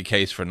want to make a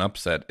case for an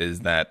upset,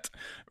 is that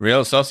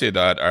Real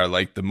Sociedad are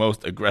like the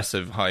most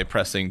aggressive,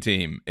 high-pressing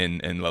team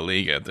in La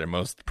Liga. They're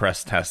most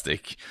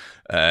press-tastic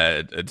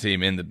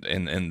team in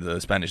the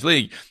Spanish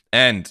league.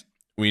 And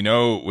we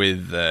know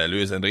with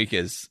Luis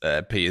Enrique's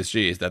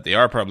PSG is that they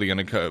are probably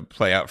going to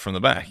play out from the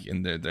back,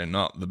 and they're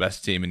not the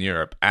best team in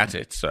Europe at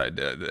it. So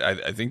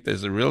I think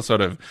there's a real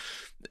sort of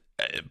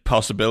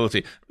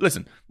possibility.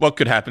 Listen, what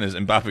could happen is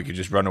Mbappe could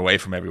just run away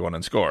from everyone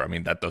and score. I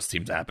mean, that does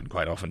seem to happen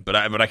quite often. But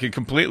I could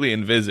completely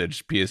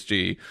envisage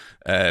PSG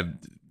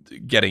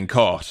getting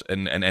caught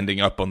and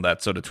ending up on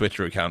that sort of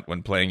Twitter account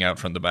when playing out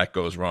from the back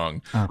goes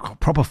wrong. Oh,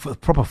 proper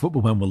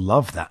football men will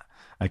love that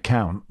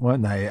account,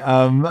 won't they?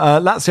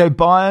 Lazio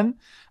Bayern.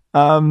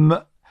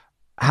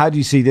 How do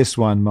you see this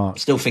one, Mark?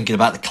 Still thinking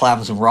about the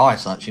clams and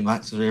rice, actually,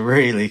 Max. We're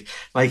really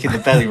making the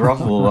belly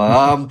rumble.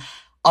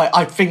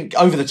 I think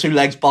over the 2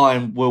 legs,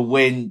 Bayern will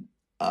win.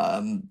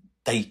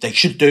 They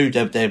should do.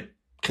 They're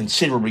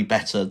considerably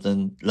better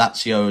than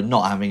Lazio, and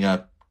not having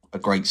a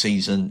great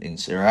season in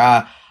Serie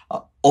A.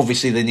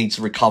 Obviously, they need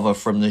to recover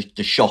from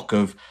the shock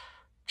of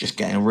just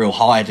getting a real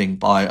hiding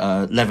by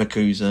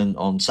Leverkusen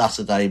on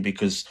Saturday,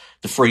 because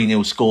the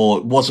 3-0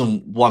 score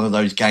wasn't one of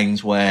those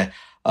games where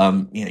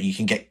you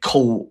can get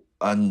caught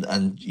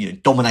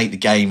and dominate the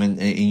game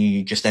and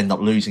you just end up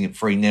losing it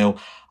 3-0.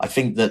 I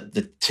think that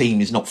the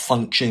team is not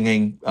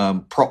functioning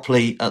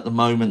properly at the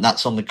moment.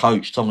 That's on the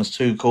coach, Thomas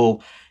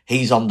Tuchel.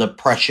 He's under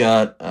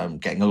pressure,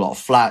 getting a lot of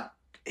flack.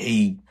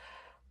 He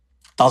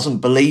doesn't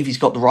believe he's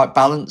got the right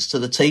balance to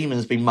the team and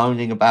has been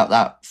moaning about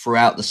that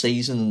throughout the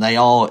season. And they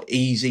are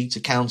easy to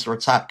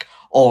counter-attack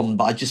on,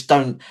 but I just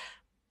don't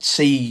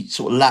see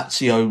sort of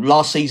Lazio.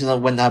 Last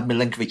season when they had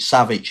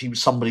Milenkovic-Savic, he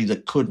was somebody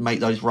that could make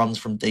those runs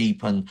from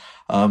deep and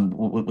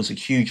was a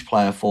huge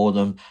player for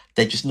them.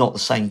 They're just not the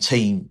same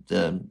team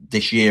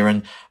this year,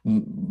 and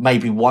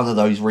maybe one of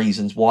those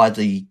reasons why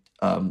the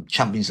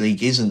Champions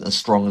League isn't as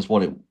strong as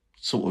what it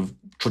sort of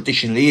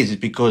traditionally is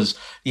because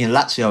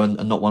Lazio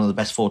are not one of the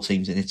best 4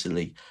 teams in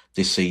Italy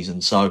this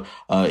season, so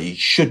it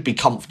should be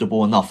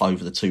comfortable enough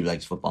over the 2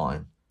 legs for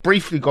Bayern.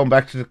 Briefly going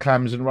back to the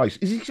clams and rice,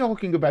 is he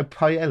talking about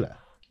paella?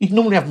 You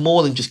normally have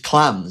more than just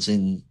clams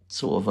in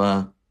sort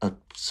of a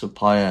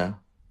paella.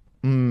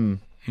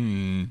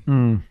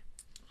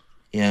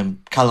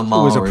 calamari,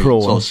 Always a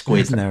prawn, sort of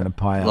squid, isn't there, in a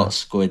paella? A lot of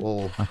squid.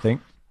 I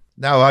think.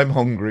 Now I'm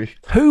hungry.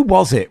 Who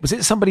was it? Was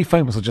it somebody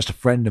famous or just a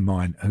friend of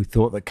mine who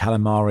thought that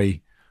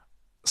calamari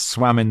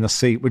swam in the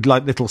sea with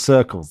like little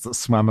circles that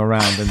swam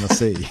around in the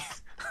sea?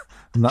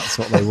 And that's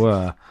what they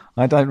were.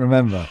 I don't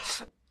remember.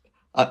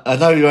 I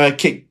know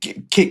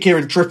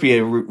Kieran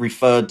Trippier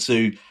referred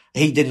to,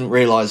 he didn't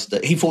realise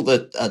that, he thought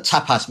that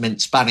tapas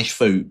meant Spanish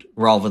food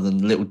rather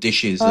than little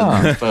dishes,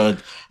 and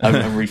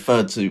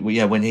referred to,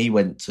 when he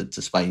went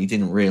to Spain, he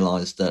didn't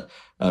realise that,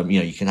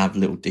 you can have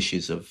little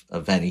dishes of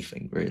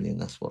anything, really,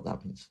 and that's what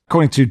that means.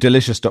 According to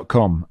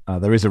delicious.com,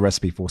 there is a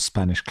recipe for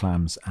Spanish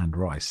clams and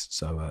rice,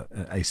 so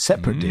a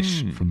separate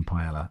dish from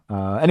paella.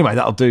 Anyway,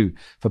 that'll do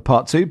for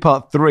part 2.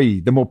 Part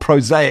 3, the more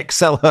prosaic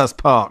Selhurst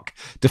Park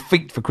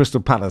defeat for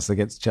Crystal Palace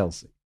against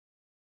Chelsea.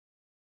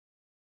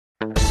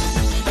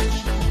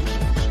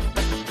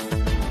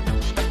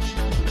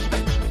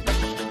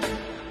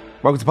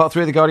 Welcome to part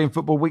 3 of the Guardian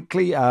Football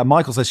Weekly.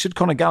 Michael says, should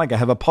Conor Gallagher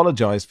have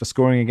apologised for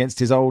scoring against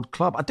his old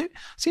club? I do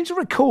seem to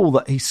recall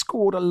that he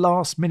scored a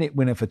last-minute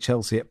winner for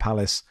Chelsea at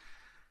Palace,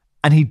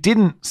 and he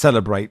didn't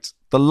celebrate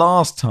the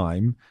last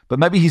time, but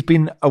maybe he's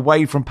been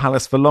away from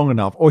Palace for long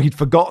enough, or he'd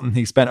forgotten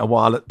he spent a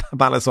while at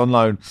Palace on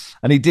loan,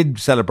 and he did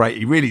celebrate.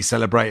 He really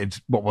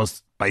celebrated what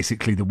was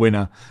basically the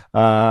winner,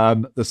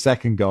 the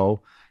second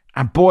goal.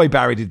 And boy,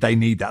 Barry, did they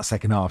need that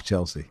second half,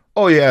 Chelsea.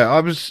 Oh yeah,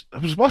 I was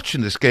watching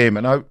this game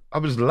and I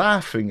was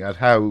laughing at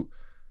how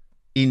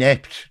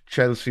inept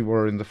Chelsea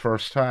were in the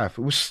first half.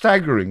 It was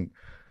staggering.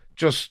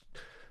 Just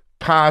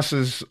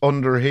passes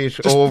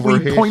underhit, just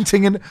overhit,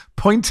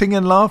 pointing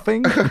and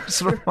laughing,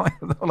 sort of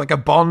like a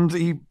Bond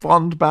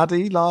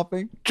baddie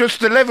laughing. Just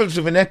the levels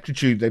of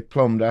ineptitude they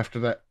plumbed after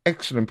that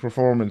excellent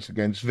performance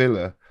against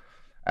Villa,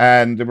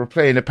 and they were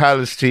playing a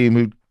Palace team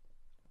who'd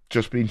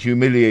just been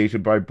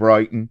humiliated by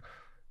Brighton.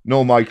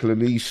 No Michael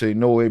Elise,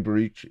 no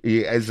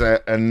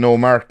Ibrahimovic, and no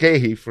Mark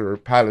Gahey for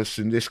Palace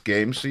in this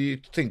game. So you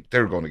think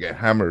they're going to get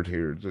hammered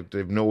here.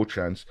 They've no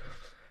chance.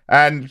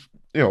 And,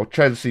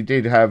 Chelsea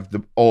did have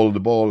all the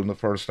ball in the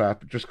first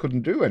half, but just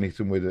couldn't do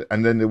anything with it.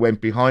 And then they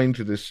went behind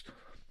to this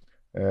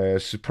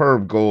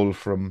superb goal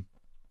from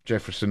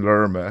Jefferson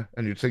Lerma.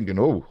 And you're thinking,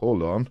 oh,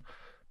 hold on.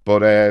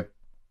 But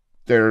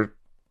their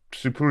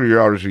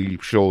superiority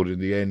showed in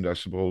the end, I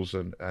suppose.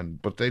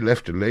 But they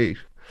left it late.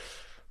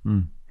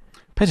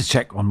 Petr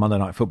Cech on Monday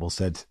Night Football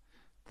said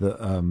that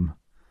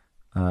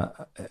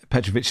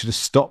Petrovic should have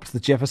stopped the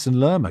Jefferson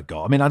Lerma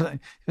goal. I mean,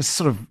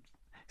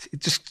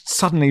 just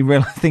suddenly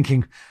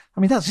thinking,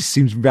 I mean, that just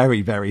seems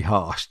very, very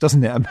harsh,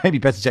 doesn't it? And maybe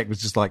Petr Cech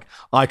was just like,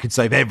 I could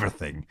save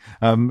everything.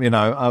 I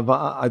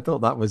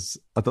thought that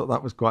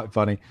was quite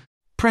funny.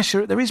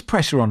 Pressure, there is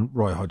pressure on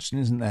Roy Hodgson,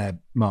 isn't there,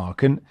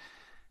 Mark? And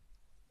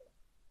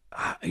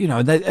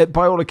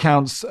by all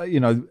accounts,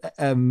 Ed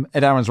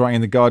Aaron's writing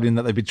in The Guardian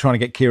that they've been trying to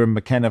get Kieran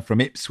McKenna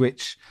from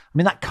Ipswich. I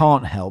mean, that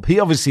can't help. He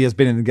obviously has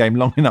been in the game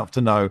long enough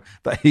to know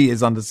that he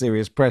is under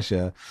serious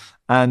pressure.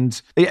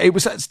 And it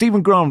was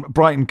Stephen Grant,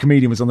 Brighton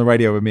comedian, was on the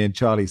radio with me and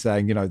Charlie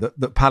saying,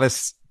 that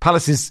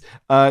Palace's,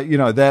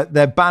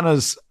 their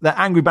banners, their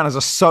angry banners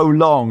are so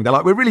long. They're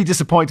like, we're really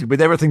disappointed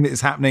with everything that is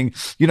happening.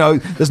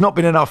 There's not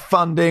been enough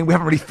funding. We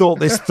haven't really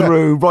thought this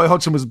through. Roy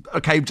Hodgson was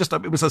okay.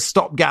 It was a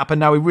stopgap, and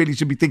now we really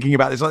should be thinking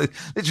about this. Like,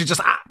 it's just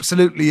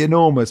absolutely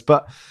enormous.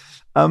 But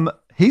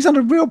he's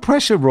under real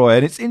pressure, Roy,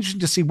 and it's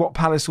interesting to see what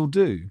Palace will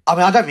do. I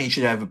mean, I don't think he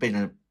should have ever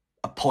been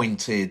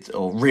appointed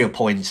or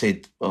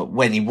reappointed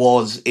when he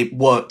was. It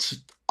worked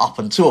up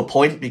until a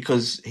point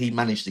because he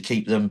managed to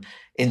keep them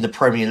in the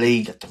Premier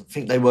League. I don't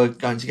think they were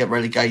going to get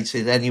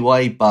relegated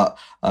anyway, but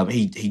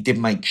he did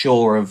make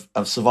sure of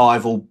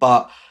survival.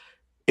 But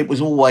it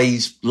was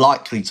always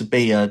likely to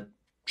be a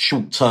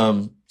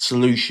short-term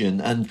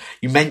solution. And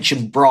you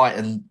mentioned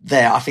Brighton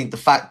there. I think the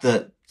fact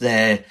that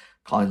their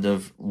kind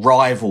of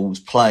rivals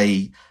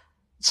play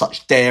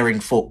such daring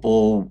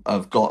football,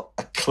 have got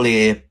a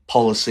clear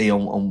policy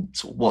on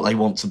what they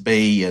want to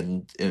be,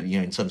 and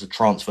in terms of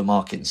transfer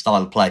market and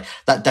style of play,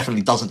 that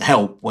definitely doesn't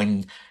help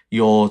when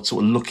you're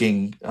sort of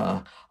looking.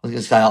 I was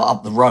going to say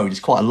up the road. It's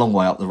quite a long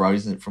way up the road,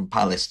 isn't it, from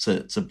Palace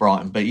to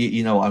Brighton? But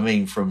you know what I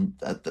mean from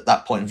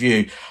that point of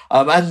view.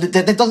 And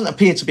there doesn't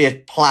appear to be a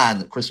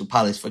plan at Crystal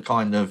Palace for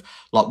kind of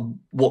like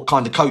what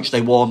kind of coach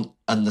they want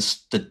and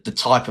the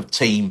type of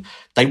team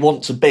they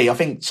want to be. I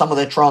think some of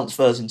their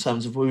transfers in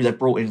terms of who they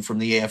brought in from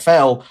the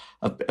EFL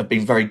have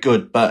been very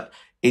good, but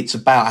it's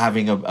about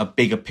having a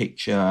bigger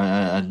picture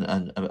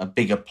and a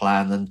bigger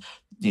plan. And,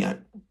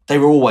 they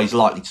were always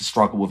likely to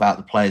struggle without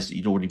the players that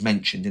you'd already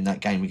mentioned in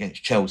that game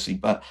against Chelsea.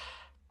 But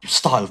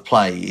style of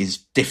play is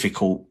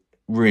difficult,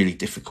 really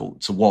difficult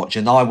to watch.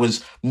 And I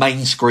was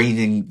main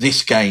screening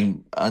this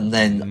game, and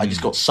then I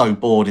just got so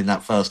bored in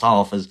that first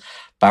half, as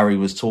Barry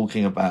was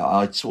talking about.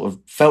 I sort of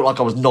felt like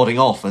I was nodding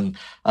off, and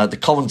the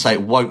commentator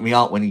woke me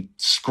up when he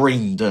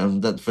screamed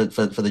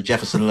for the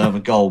Jefferson Lerma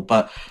goal.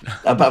 But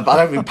I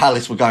don't think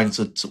Palace were going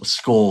to sort of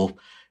score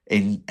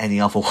in any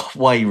other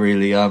way,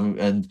 really.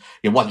 And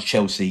once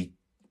Chelsea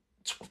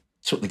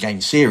took the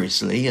game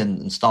seriously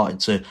and started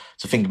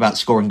to think about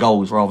scoring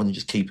goals rather than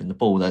just keeping the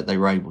ball, they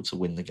were able to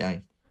win the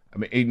game. I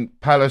mean,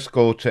 Palace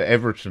go to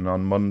Everton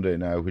on Monday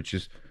now, which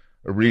is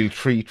a real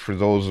treat for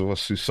those of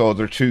us who saw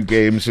their 2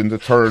 games in the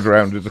third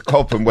round of the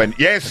Cup and went,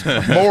 yes,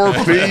 more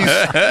please.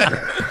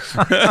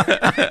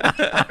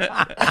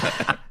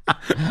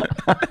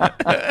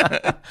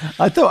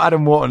 I thought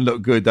Adam Wharton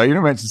looked good, though. You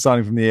mentioned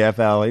signing from the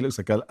EFL. He looks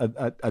like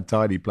a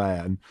tidy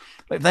player. And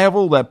if they have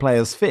all their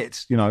players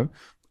fit,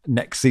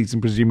 next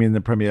season, presumably in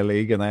the Premier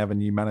League, and they have a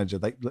new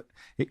manager,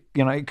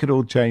 it could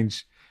all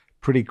change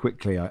pretty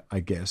quickly, I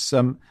guess.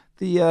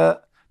 The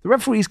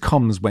referee's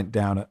comms went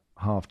down at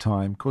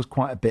half-time, caused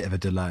quite a bit of a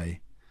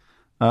delay.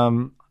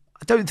 I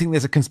don't think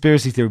there's a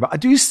conspiracy theory, but I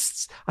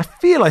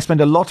feel I spend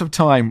a lot of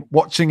time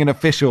watching an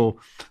official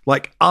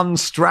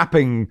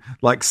unstrapping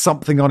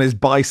something on his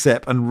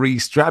bicep and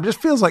re-strap. It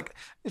feels like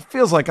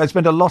I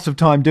spend a lot of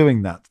time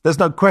doing that. There's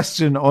no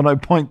question or no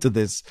point to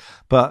this,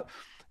 but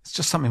it's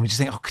just something we just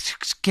think, could you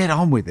just get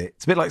on with it?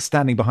 It's a bit like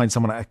standing behind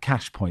someone at a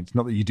cash point.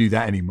 Not that you do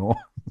that anymore.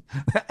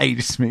 That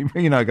ages me,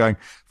 but going,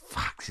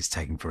 fuck, this is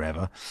taking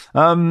forever.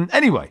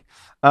 Anyway,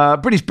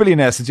 British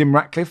billionaire Sir Jim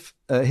Ratcliffe,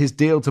 his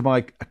deal to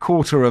buy a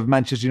quarter of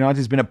Manchester United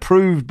has been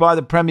approved by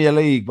the Premier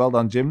League. Well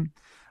done, Jim.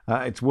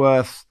 It's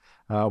worth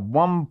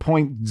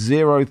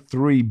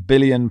 £1.03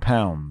 billion.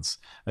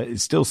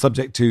 It's still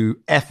subject to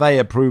FA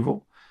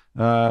approval.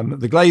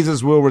 The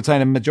Glazers will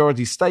retain a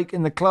majority stake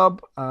in the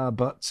club,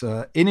 but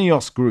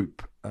Ineos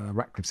Group,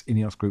 Ratcliffe's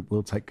Ineos Group,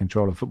 will take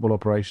control of football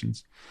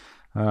operations.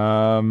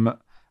 So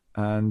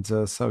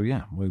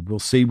we'll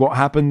see what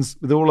happens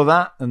with all of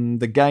that and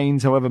the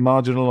gains, however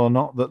marginal or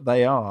not that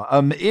they are.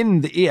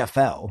 In the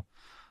EFL,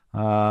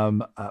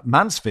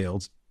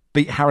 Mansfield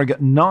beat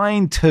Harrogate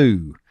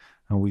 9-2.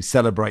 And we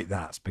celebrate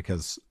that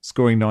because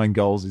scoring 9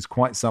 goals is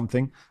quite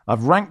something.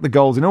 I've ranked the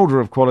goals in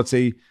order of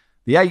quality: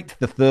 the 8th,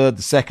 the 3rd,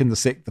 the 2nd, the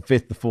 6th, the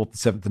 5th, the 4th, the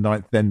 7th, the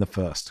 9th, then the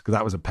 1st, because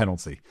that was a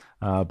penalty.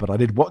 But I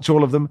did watch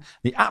all of them.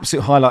 The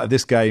absolute highlight of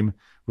this game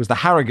was the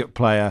Harrogate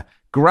player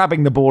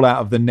grabbing the ball out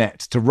of the net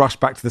to rush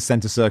back to the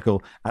centre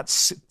circle at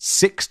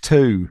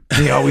 6-2.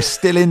 I was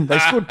still in. They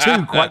scored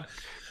 2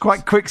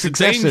 quite quick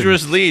succession.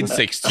 Dangerous lead,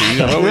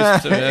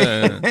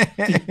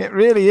 6-2. It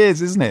really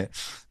is, isn't it?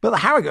 But the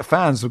Harrogate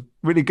fans were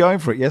really going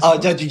for it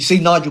yesterday. Did you see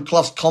Nigel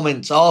Clough's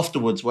comments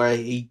afterwards where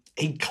he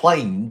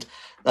claimed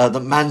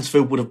that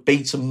Mansfield would have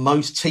beaten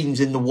most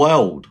teams in the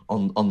world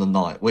on the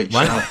night, which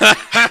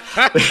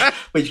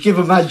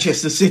given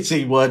Manchester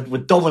City were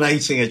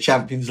dominating a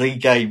Champions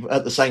League game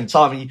at the same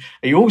time. And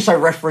you also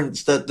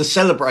referenced the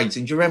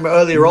celebrating. Do you remember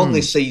earlier on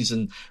this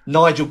season,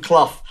 Nigel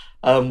Clough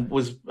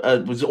was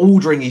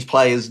ordering his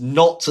players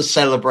not to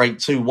celebrate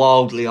too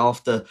wildly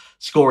after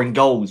scoring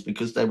goals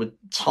because they would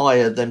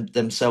tire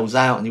themselves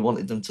out, and he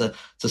wanted them to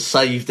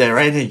save their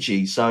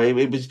energy. So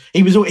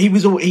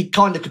he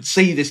kind of could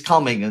see this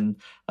coming, and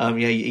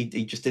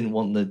he just didn't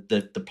want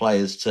the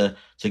players to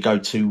go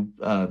too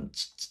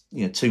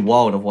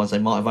wild. Otherwise, they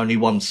might have only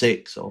won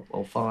 6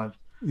 or 5.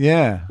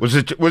 Yeah. Was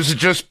it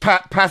just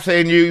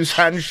Pathé News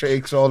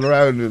handshakes all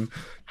around and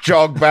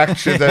jog back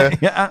to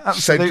the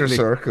centre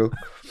circle?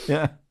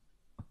 Yeah.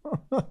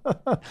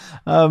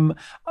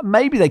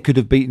 Maybe they could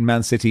have beaten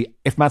Man City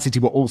if Man City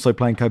were also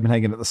playing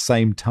Copenhagen at the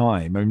same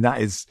time. I mean, that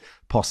is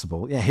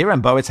possible. Yeah,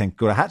 Hiram Boateng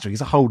got a hat-trick.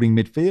 He's a holding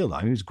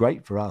midfielder. He was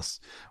great for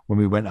us when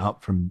we went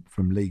up from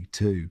League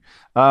Two.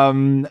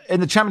 In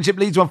the Championship,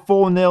 Leeds won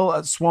 4-0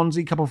 at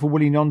Swansea, couple for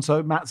Willie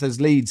Gnonto. Matt says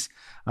Leeds,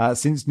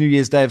 since New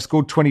Year's Day, have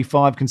scored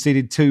 25,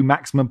 conceded 2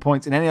 maximum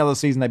points. In any other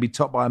season, they'd be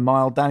topped by a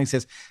mile. Danny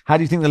says, how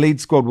do you think the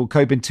Leeds squad will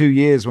cope in 2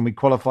 years when we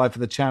qualify for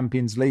the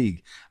Champions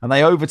League? And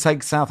they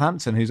overtake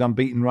Southampton, whose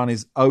unbeaten run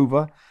is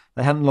over.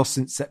 They hadn't lost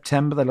since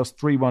September. They lost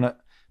 3-1 at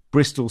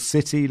Bristol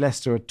City.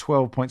 Leicester are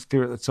 12 points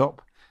clear at the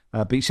top.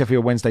 Beat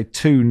Sheffield Wednesday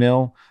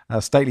 2-0.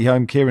 Stately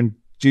home, Kieran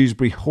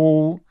Dewsbury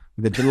Hall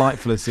with a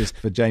delightful assist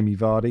for Jamie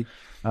Vardy.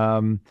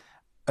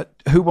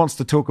 Who wants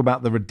to talk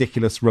about the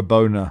ridiculous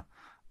Rabona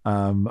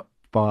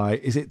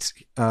what's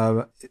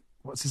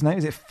his name?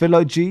 Is it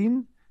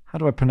Philogene? How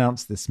do I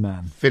pronounce this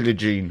man?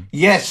 Philogene.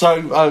 Yeah,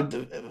 so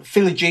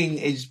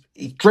Philogene is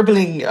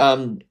dribbling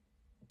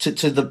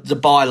to the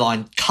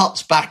byline,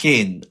 cuts back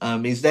in,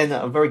 is then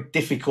at a very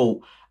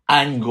difficult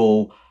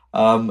angle,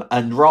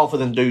 and rather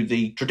than do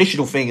the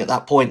traditional thing at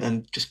that point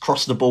and just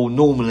cross the ball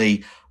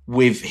normally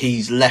with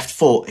his left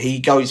foot, he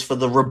goes for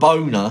the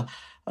Rabona,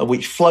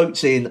 which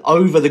floats in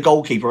over the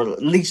goalkeeper,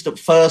 at least at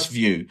first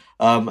view,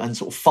 and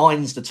sort of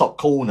finds the top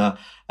corner.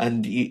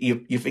 And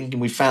you're thinking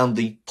we found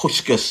the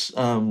Puskas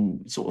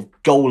sort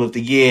of goal of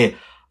the year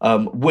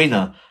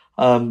winner.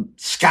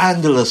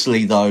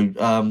 Scandalously,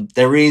 though,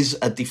 there is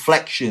a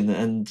deflection,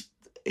 and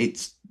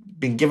it's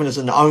been given as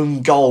an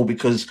own goal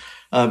because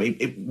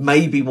it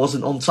maybe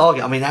wasn't on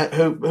target. I mean,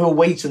 who are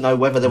we to know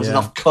whether there was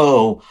enough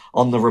curl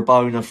on the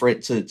Rabona for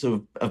it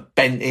to have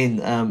bent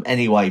in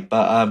anyway?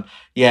 But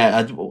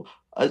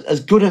as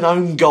good an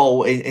own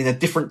goal in a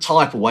different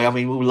type of way. I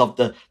mean, we all love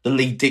the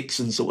Lee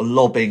Dixon sort of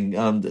lobbing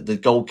the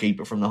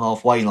goalkeeper from the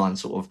halfway line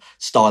sort of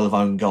style of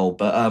own goal.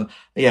 But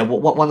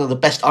one of the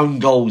best own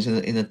goals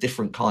in a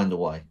different kind of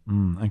way.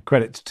 And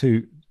credit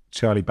to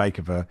Charlie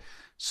Baker for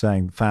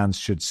saying fans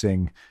should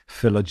sing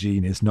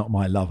Philogene is not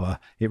my lover.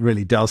 It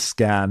really does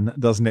scan,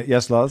 doesn't it?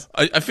 Yes, Lars?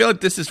 I feel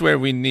like this is where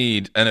we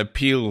need an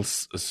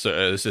appeals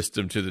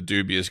system to the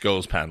dubious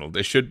goals panel.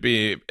 There should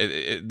be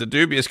the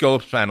dubious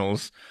goals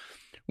panels.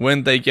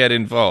 When they get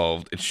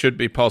involved, it should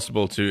be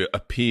possible to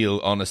appeal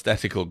on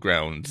aesthetical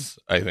grounds,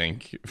 I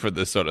think, for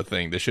this sort of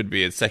thing. There should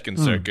be a second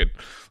circuit.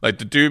 Like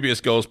the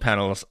dubious goals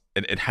panels,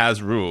 it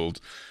has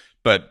ruled,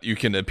 but you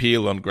can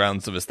appeal on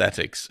grounds of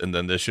aesthetics, and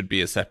then there should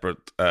be a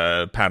separate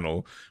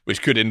panel,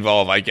 which could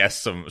involve, I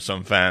guess,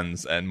 some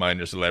fans and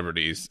minor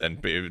celebrities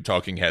and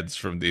talking heads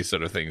from these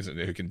sort of things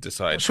who can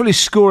decide. Surely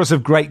scorers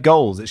of great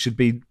goals, it should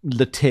be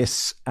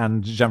Lettice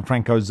and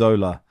Gianfranco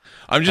Zola.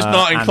 I'm just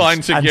not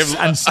inclined to give...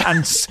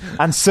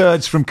 And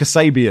Serge from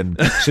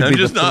Kasabian should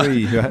be the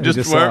three who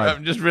decide.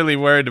 I'm just really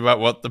worried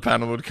about what the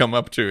panel would come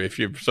up to if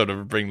you sort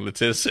of bring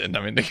Lettice in.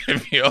 I mean, there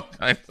could be all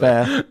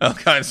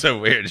kinds of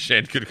weird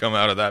shit could come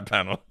out of that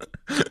panel.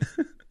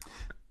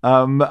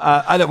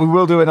 We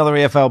will do another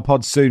EFL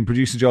pod soon.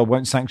 Producer Joel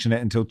won't sanction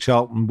it until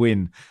Charlton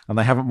win, and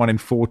they haven't won in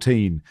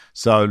 14.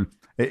 So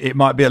it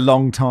might be a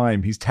long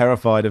time. He's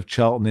terrified of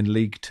Charlton in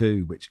League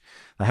Two, which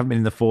they haven't been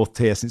in the fourth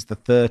tier since the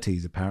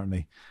 30s,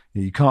 apparently.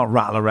 You can't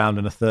rattle around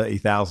in a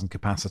 30,000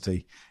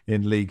 capacity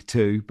in League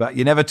Two, but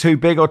you're never too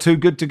big or too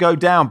good to go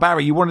down.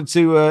 Barry, you wanted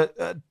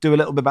to do a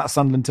little bit about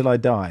Sunderland Till I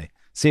Die.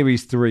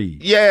 Series 3.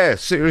 Yeah,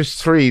 Series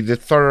 3, the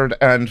third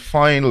and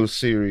final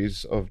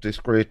series of this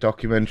great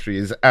documentary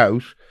is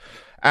out.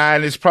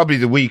 And it's probably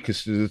the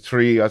weakest of the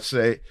three, I'd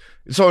say.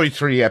 It's only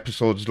 3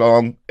 episodes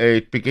long.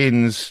 It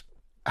begins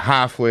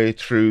halfway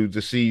through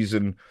the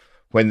season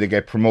when they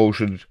get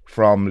promoted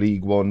from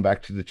League One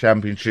back to the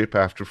Championship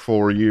after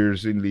 4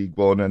 years in League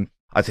One. And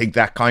I think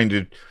that kind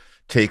of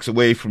takes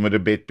away from it a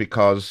bit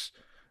because,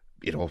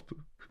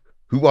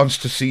 who wants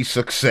to see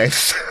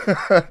success?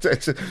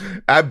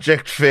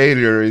 Abject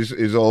failure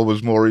is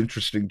always more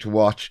interesting to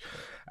watch.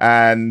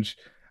 And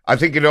I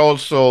think it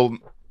also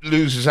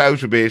loses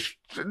out a bit,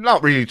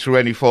 not really through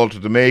any fault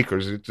of the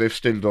makers. They've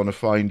still done a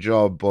fine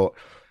job. But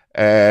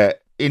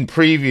in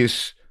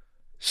previous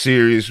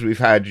series, we've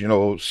had,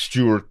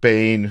 Stuart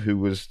Bain, who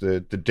was the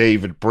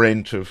David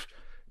Brent of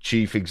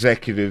chief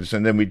executives.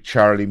 And then we'd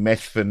Charlie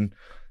Methven,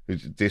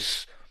 who's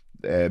this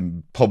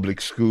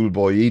public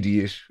schoolboy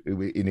idiot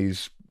in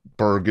his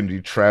burgundy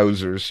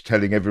trousers,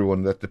 telling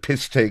everyone that the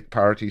piss take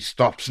party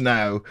stops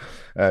now,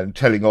 and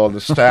telling all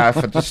the staff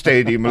at the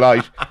Stadium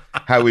Light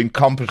how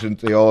incompetent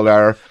they all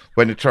are,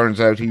 when it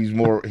turns out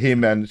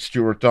him and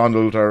Stuart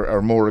Donald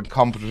are more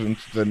incompetent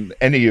than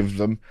any of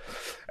them.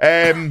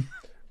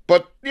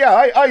 But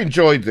yeah, I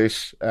enjoyed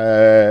this.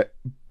 But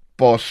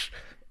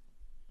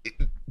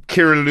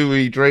Kira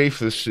Louis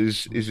Dreyfus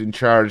is in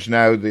charge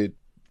now, the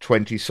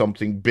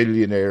 20-something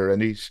billionaire,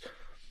 and he's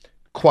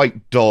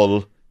quite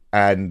dull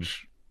and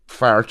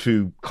far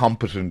too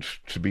competent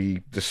to be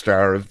the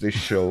star of this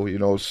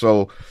show,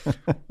 so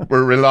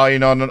we're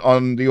relying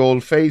on the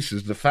old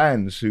faces, the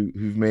fans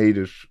who've made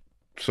it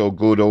so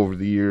good over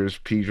the years.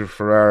 Peter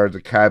Farrar,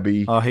 the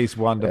cabbie. Oh, he's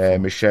wonderful.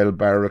 Michelle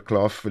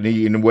Barraclough and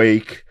Ian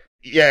Wake.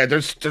 Yeah,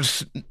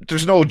 there's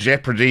no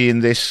jeopardy in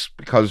this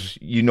because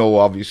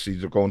obviously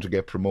they're going to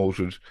get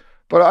promoted.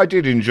 But I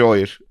did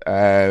enjoy it,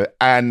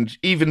 and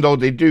even though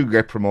they do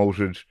get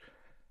promoted,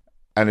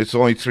 and it's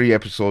only 3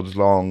 episodes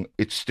long,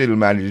 it still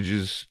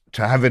manages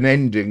to have an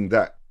ending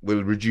that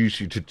will reduce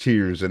you to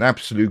tears, an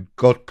absolute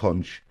gut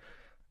punch.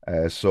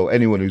 So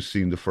anyone who's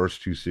seen the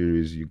first 2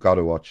 series, you've got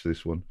to watch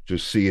this one.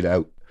 Just see it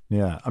out.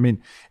 Yeah, I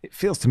mean, it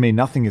feels to me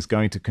nothing is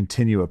going to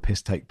continue a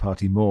piss take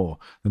party more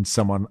than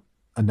someone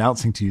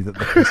announcing to you that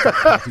the piss take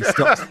party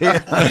stops here.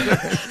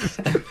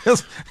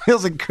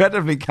 feels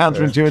incredibly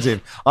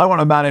counterintuitive. I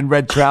want a man in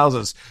red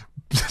trousers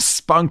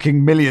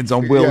spunking millions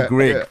on Will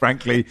Grigg,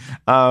 frankly.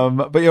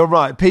 But you're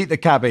right, Pete the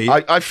cabbie.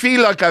 I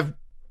feel like I've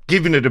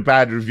given it a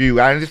bad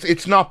review, and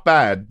it's not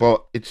bad,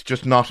 but it's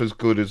just not as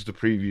good as the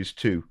previous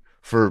 2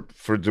 for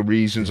the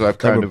reasons I've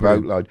kind of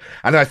outlined.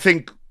 And I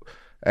think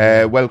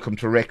Welcome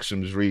to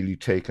Wrexham's really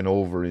taken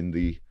over in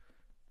the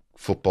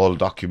football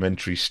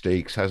documentary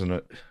stakes, hasn't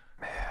it?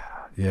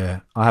 Yeah,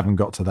 I haven't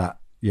got to that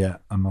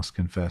yet, I must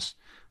confess.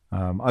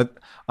 I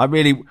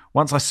really,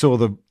 once I saw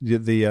the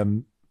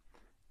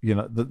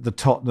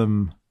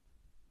Tottenham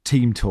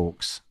team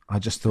talks, I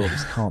just thought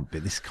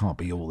this can't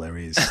be all there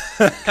is.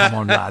 Come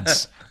on,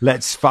 lads,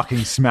 let's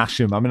fucking smash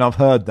them. I mean, I've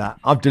heard that,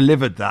 I've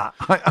delivered that.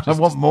 I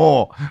want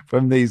more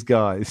from these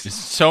guys. There's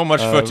so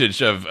much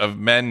footage of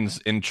men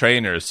in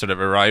trainers sort of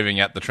arriving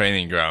at the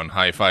training ground,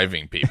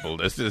 high-fiving people.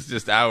 There's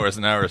just hours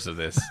and hours of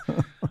this.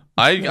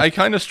 I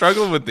kind of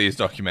struggle with these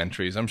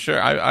documentaries. I'm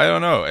sure, I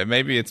don't know.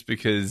 Maybe it's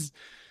because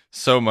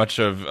so much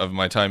of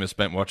my time is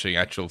spent watching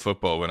actual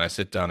football. When I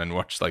sit down and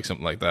watch like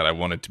something like that, I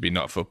want it to be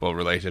not football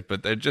related,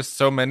 but there just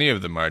so many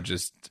of them are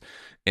just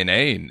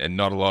inane and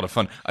not a lot of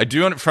fun. I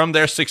do, from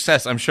their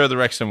success, I'm sure the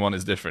Wrexham one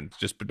is different,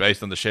 just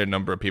based on the sheer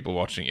number of people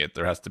watching it.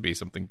 There has to be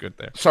something good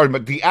there. Sorry,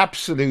 but the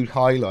absolute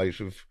highlight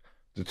of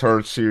the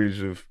third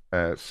series of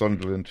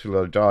Sunderland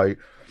Till I Die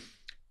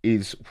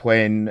is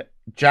when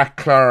Jack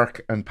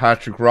Clark and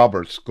Patrick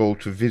Roberts go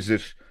to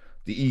visit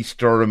the East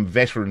Durham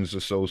Veterans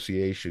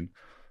Association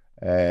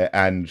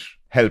and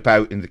help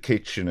out in the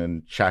kitchen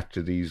and chat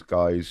to these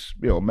guys,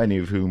 many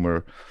of whom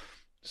are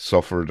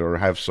suffered or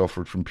have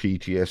suffered from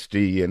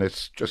PTSD, and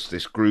it's just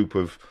this group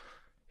of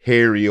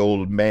hairy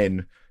old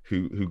men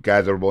who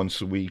gather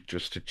once a week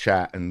just to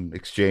chat and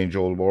exchange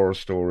old war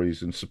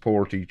stories and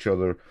support each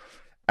other.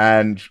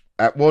 And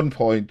at one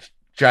point,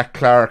 Jack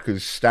Clark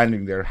is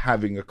standing there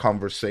having a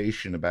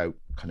conversation about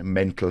kind of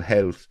mental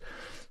health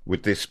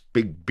with this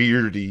big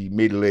beardy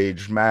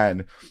middle-aged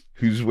man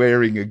who's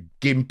wearing a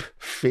Gimp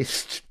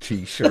Fist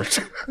t-shirt.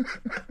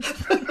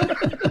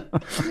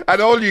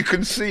 And all you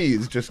can see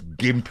is just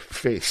Gimp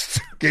Fist.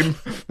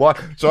 What?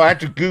 So I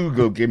had to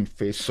Google Gimp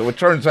Fist. So it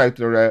turns out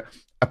they're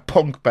a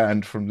punk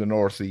band from the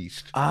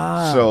Northeast.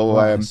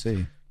 I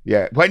see.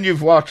 Yeah, when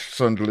you've watched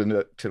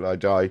Sunderland Till I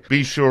Die,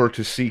 be sure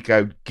to seek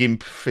out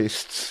Gimp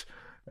Fist's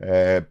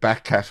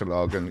back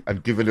catalogue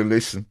and give it a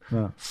listen.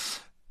 Well,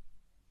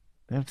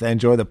 if they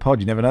enjoy the pod,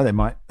 you never know. They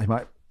might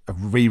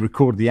have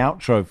re-recorded the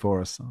outro for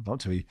us. I'd like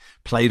to be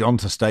played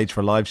onto stage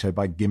for a live show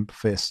by Gimp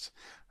Fist.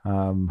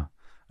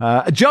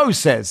 Joe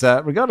says,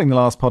 regarding the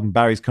last pod and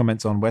Barry's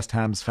comments on West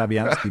Ham's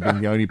Fabianski being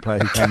the only player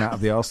who came out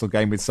of the Arsenal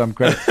game with some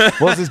credit,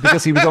 was this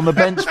because he was on the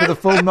bench for the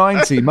full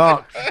 90?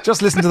 Mark,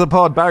 just listen to the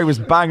pod. Barry was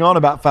bang on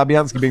about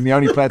Fabianski being the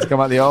only player to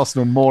come out of the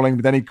Arsenal mauling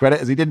with any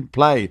credit, as he didn't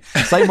play.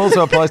 Same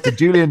also applies to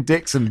Julian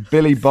Dixon,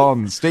 Billy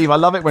Bonds. Steve, I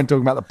love it when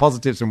talking about the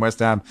positives from West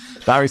Ham.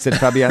 Barry said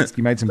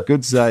Fabianski made some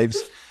good saves.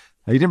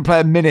 He didn't play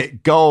a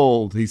minute.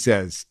 Gold, he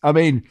says. I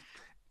mean,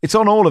 it's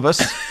on all of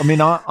us. I mean,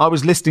 I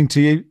was listening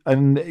to you,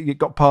 and it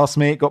got past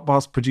me. It got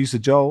past producer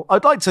Joel.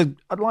 I'd like to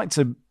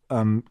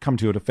come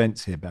to your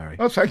defence here, Barry.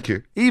 Oh, thank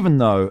you. Even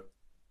though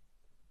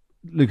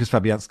Lucas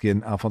Fabianski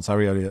and Alphonse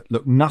Areola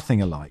look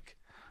nothing alike,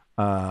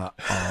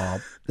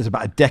 there's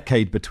about a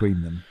decade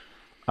between them,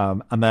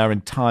 and they are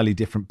entirely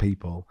different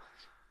people.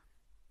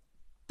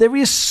 There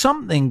is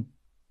something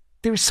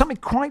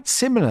quite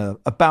similar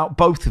about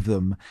both of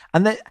them.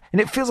 And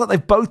it feels like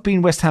they've both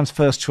been West Ham's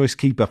first choice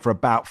keeper for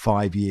about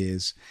 5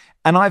 years.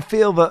 And I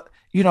feel that,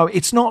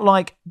 it's not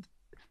like,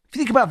 if you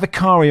think about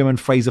Vicario and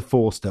Fraser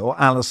Forster or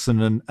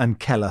Allison and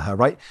Kelleher,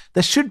 right?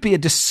 There should be a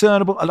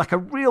discernible, like a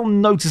real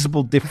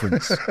noticeable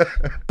difference.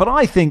 But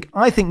I think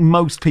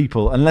most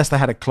people, unless they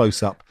had a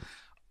close-up,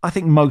 I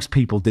think most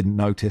people didn't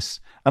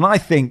notice. And I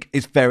think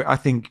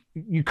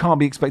you can't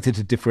be expected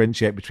to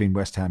differentiate between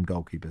West Ham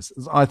goalkeepers.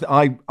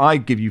 I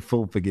give you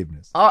full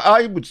forgiveness.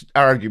 I would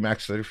argue,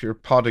 Max, that if you're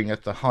podding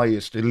at the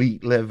highest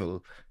elite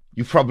level,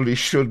 you probably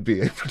should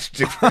be able to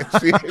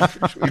differentiate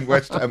between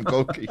West Ham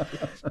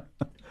goalkeepers.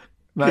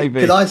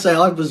 Maybe. Could I say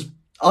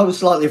I was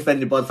slightly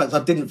offended by the fact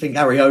I didn't think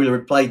Areola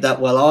had played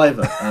that well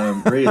either,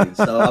 really.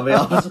 So,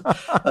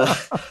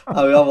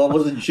 I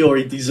wasn't sure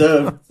he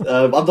deserved,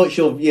 I'm not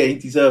sure, he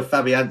deserved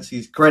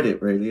Fabianski's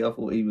credit, really. I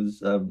thought he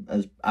was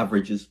as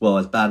average as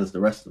bad as the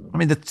rest of them. I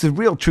mean, the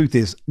real truth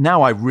is,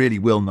 now I really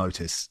will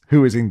notice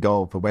who is in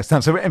goal for West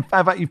Ham. So, in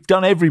fact, you've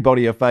done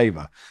everybody a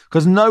favour,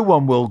 because no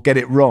one will get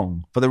it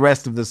wrong for the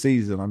rest of the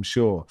season, I'm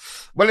sure.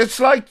 Well, it's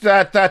like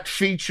that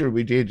feature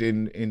we did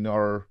in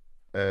our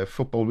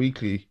Football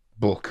Weekly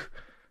book.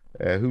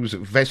 Who was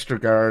it?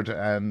 Vestergaard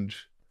and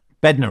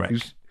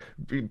Bednarek.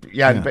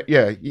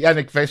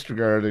 Yannick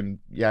Vestergaard and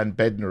Jan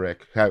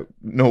Bednarek. How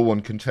no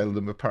one can tell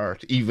them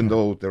apart, even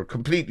though they're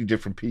completely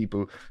different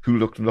people who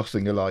look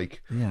nothing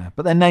alike. Yeah,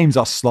 but their names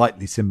are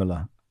slightly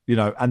similar,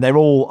 and they're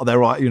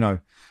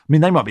right, I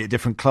mean, they might be at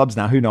different clubs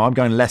now. Who knows? I'm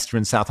going Leicester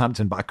and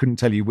Southampton, but I couldn't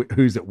tell you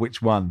who's at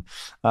which one.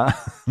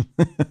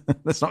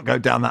 Let's not go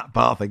down that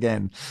path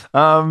again.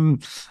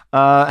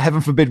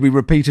 Heaven forbid we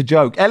repeat a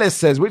joke. Ellis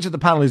says, which of the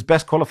panel is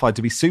best qualified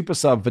to be super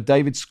sub for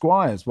David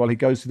Squires while he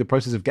goes through the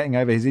process of getting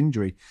over his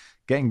injury,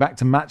 getting back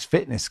to match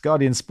fitness?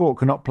 Guardian Sport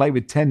cannot play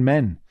with 10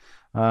 men.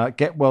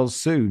 Get well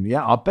soon.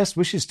 Yeah, our best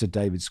wishes to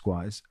David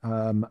Squires,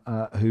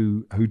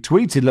 who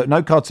tweeted, look,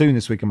 no cartoon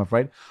this week, I'm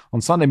afraid. On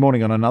Sunday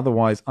morning on an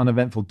otherwise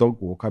uneventful dog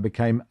walk, I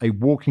became a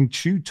walking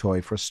chew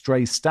toy for a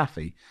stray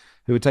staffy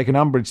who had taken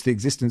umbrage to the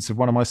existence of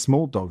one of my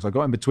small dogs. I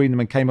got in between them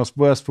and came off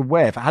worse for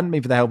wear. If it hadn't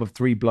been for the help of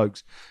 3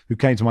 blokes who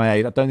came to my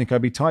aid, I don't think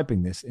I'd be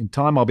typing this. In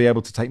time, I'll be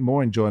able to take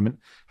more enjoyment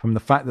from the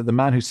fact that the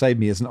man who saved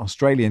me is an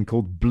Australian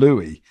called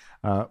Bluey,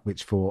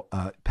 which for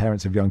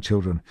parents of young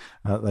children,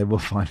 they will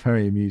find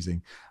very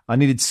amusing. I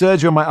needed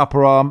surgery on my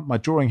upper arm. My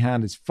drawing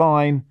hand is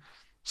fine.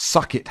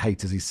 Suck it,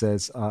 haters, he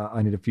says.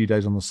 I need a few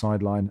days on the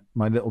sideline.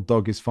 My little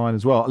dog is fine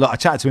as well. Look, I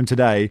chatted to him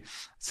today. It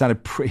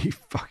sounded pretty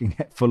fucking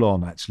full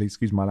on, actually.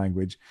 Excuse my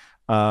language.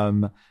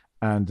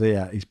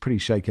 He's pretty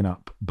shaken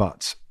up.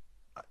 But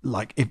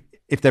like,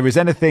 if there is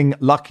anything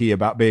lucky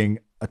about being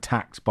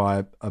attacked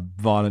by a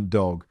violent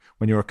dog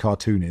when you're a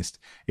cartoonist,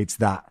 it's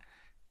that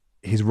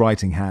his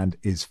writing hand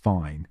is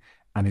fine,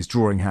 and his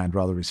drawing hand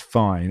rather is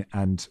fine,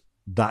 and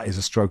that is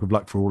a stroke of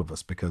luck for all of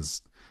us,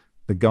 because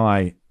the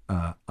guy,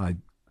 I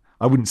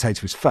wouldn't say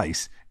to his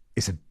face,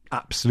 is an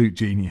absolute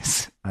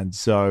genius. And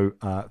so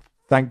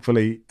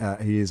thankfully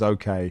he is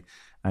okay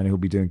and he'll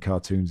be doing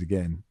cartoons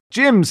again.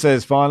 Jim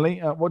says, finally,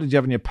 what did you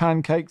have in your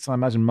pancakes? I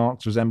imagine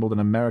Mark's resembled an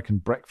American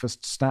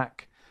breakfast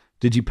stack.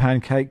 Did you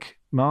pancake,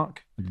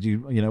 Mark? Did you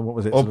what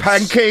was it? Oh,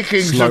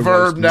 pancaking's a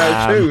verb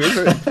now too,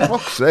 isn't it?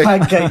 Fuck's sake.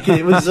 Pancake.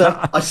 It was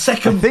a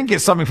second. I think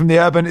it's something from the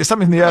Urban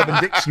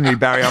Dictionary,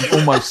 Barry. I'm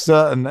almost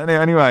certain.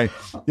 Anyway,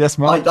 yes,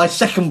 Mark. I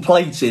second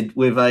plated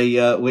with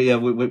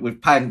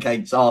with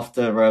pancakes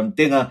after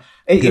dinner.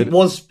 It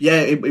was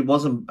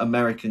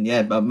American,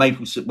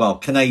 maple,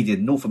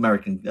 Canadian, North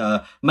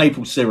American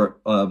maple syrup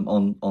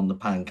on the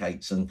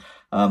pancakes, and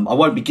I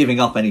won't be giving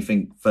up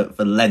anything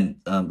for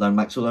Lent, though,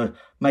 Max. Although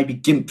maybe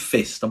Gimp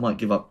Fist, I might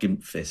give up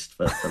Gimp Fist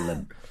for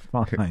Lent.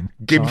 Fine.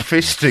 Gimp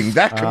fisting,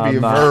 that could be a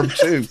verb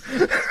too.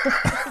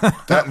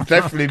 That'll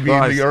definitely be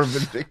in the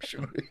Urban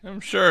Dictionary. I'm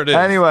sure it is.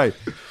 Anyway,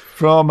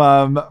 from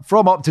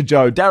Up to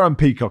Joe, Darren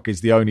Peacock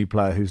is the only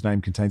player whose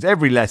name contains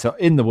every letter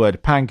in the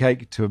word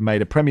pancake to have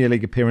made a Premier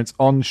League appearance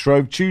on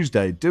Shrove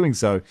Tuesday, doing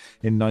so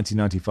in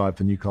 1995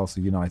 for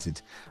Newcastle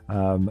United.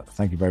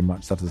 Thank you very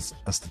much. That is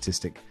a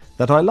statistic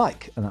that I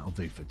like, and that'll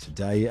do for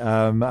today.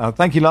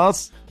 Thank you,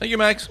 Lars. Thank you,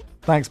 Max.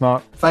 Thanks,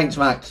 Mark. Thanks,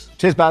 Max.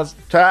 Cheers, Baz.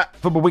 Ta.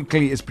 Football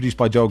Weekly is produced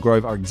by Joel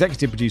Grove. Our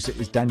executive producer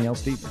is Danielle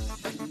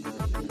Stevens.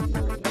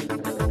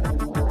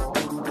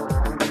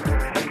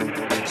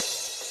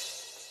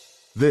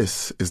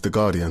 This is The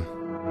Guardian.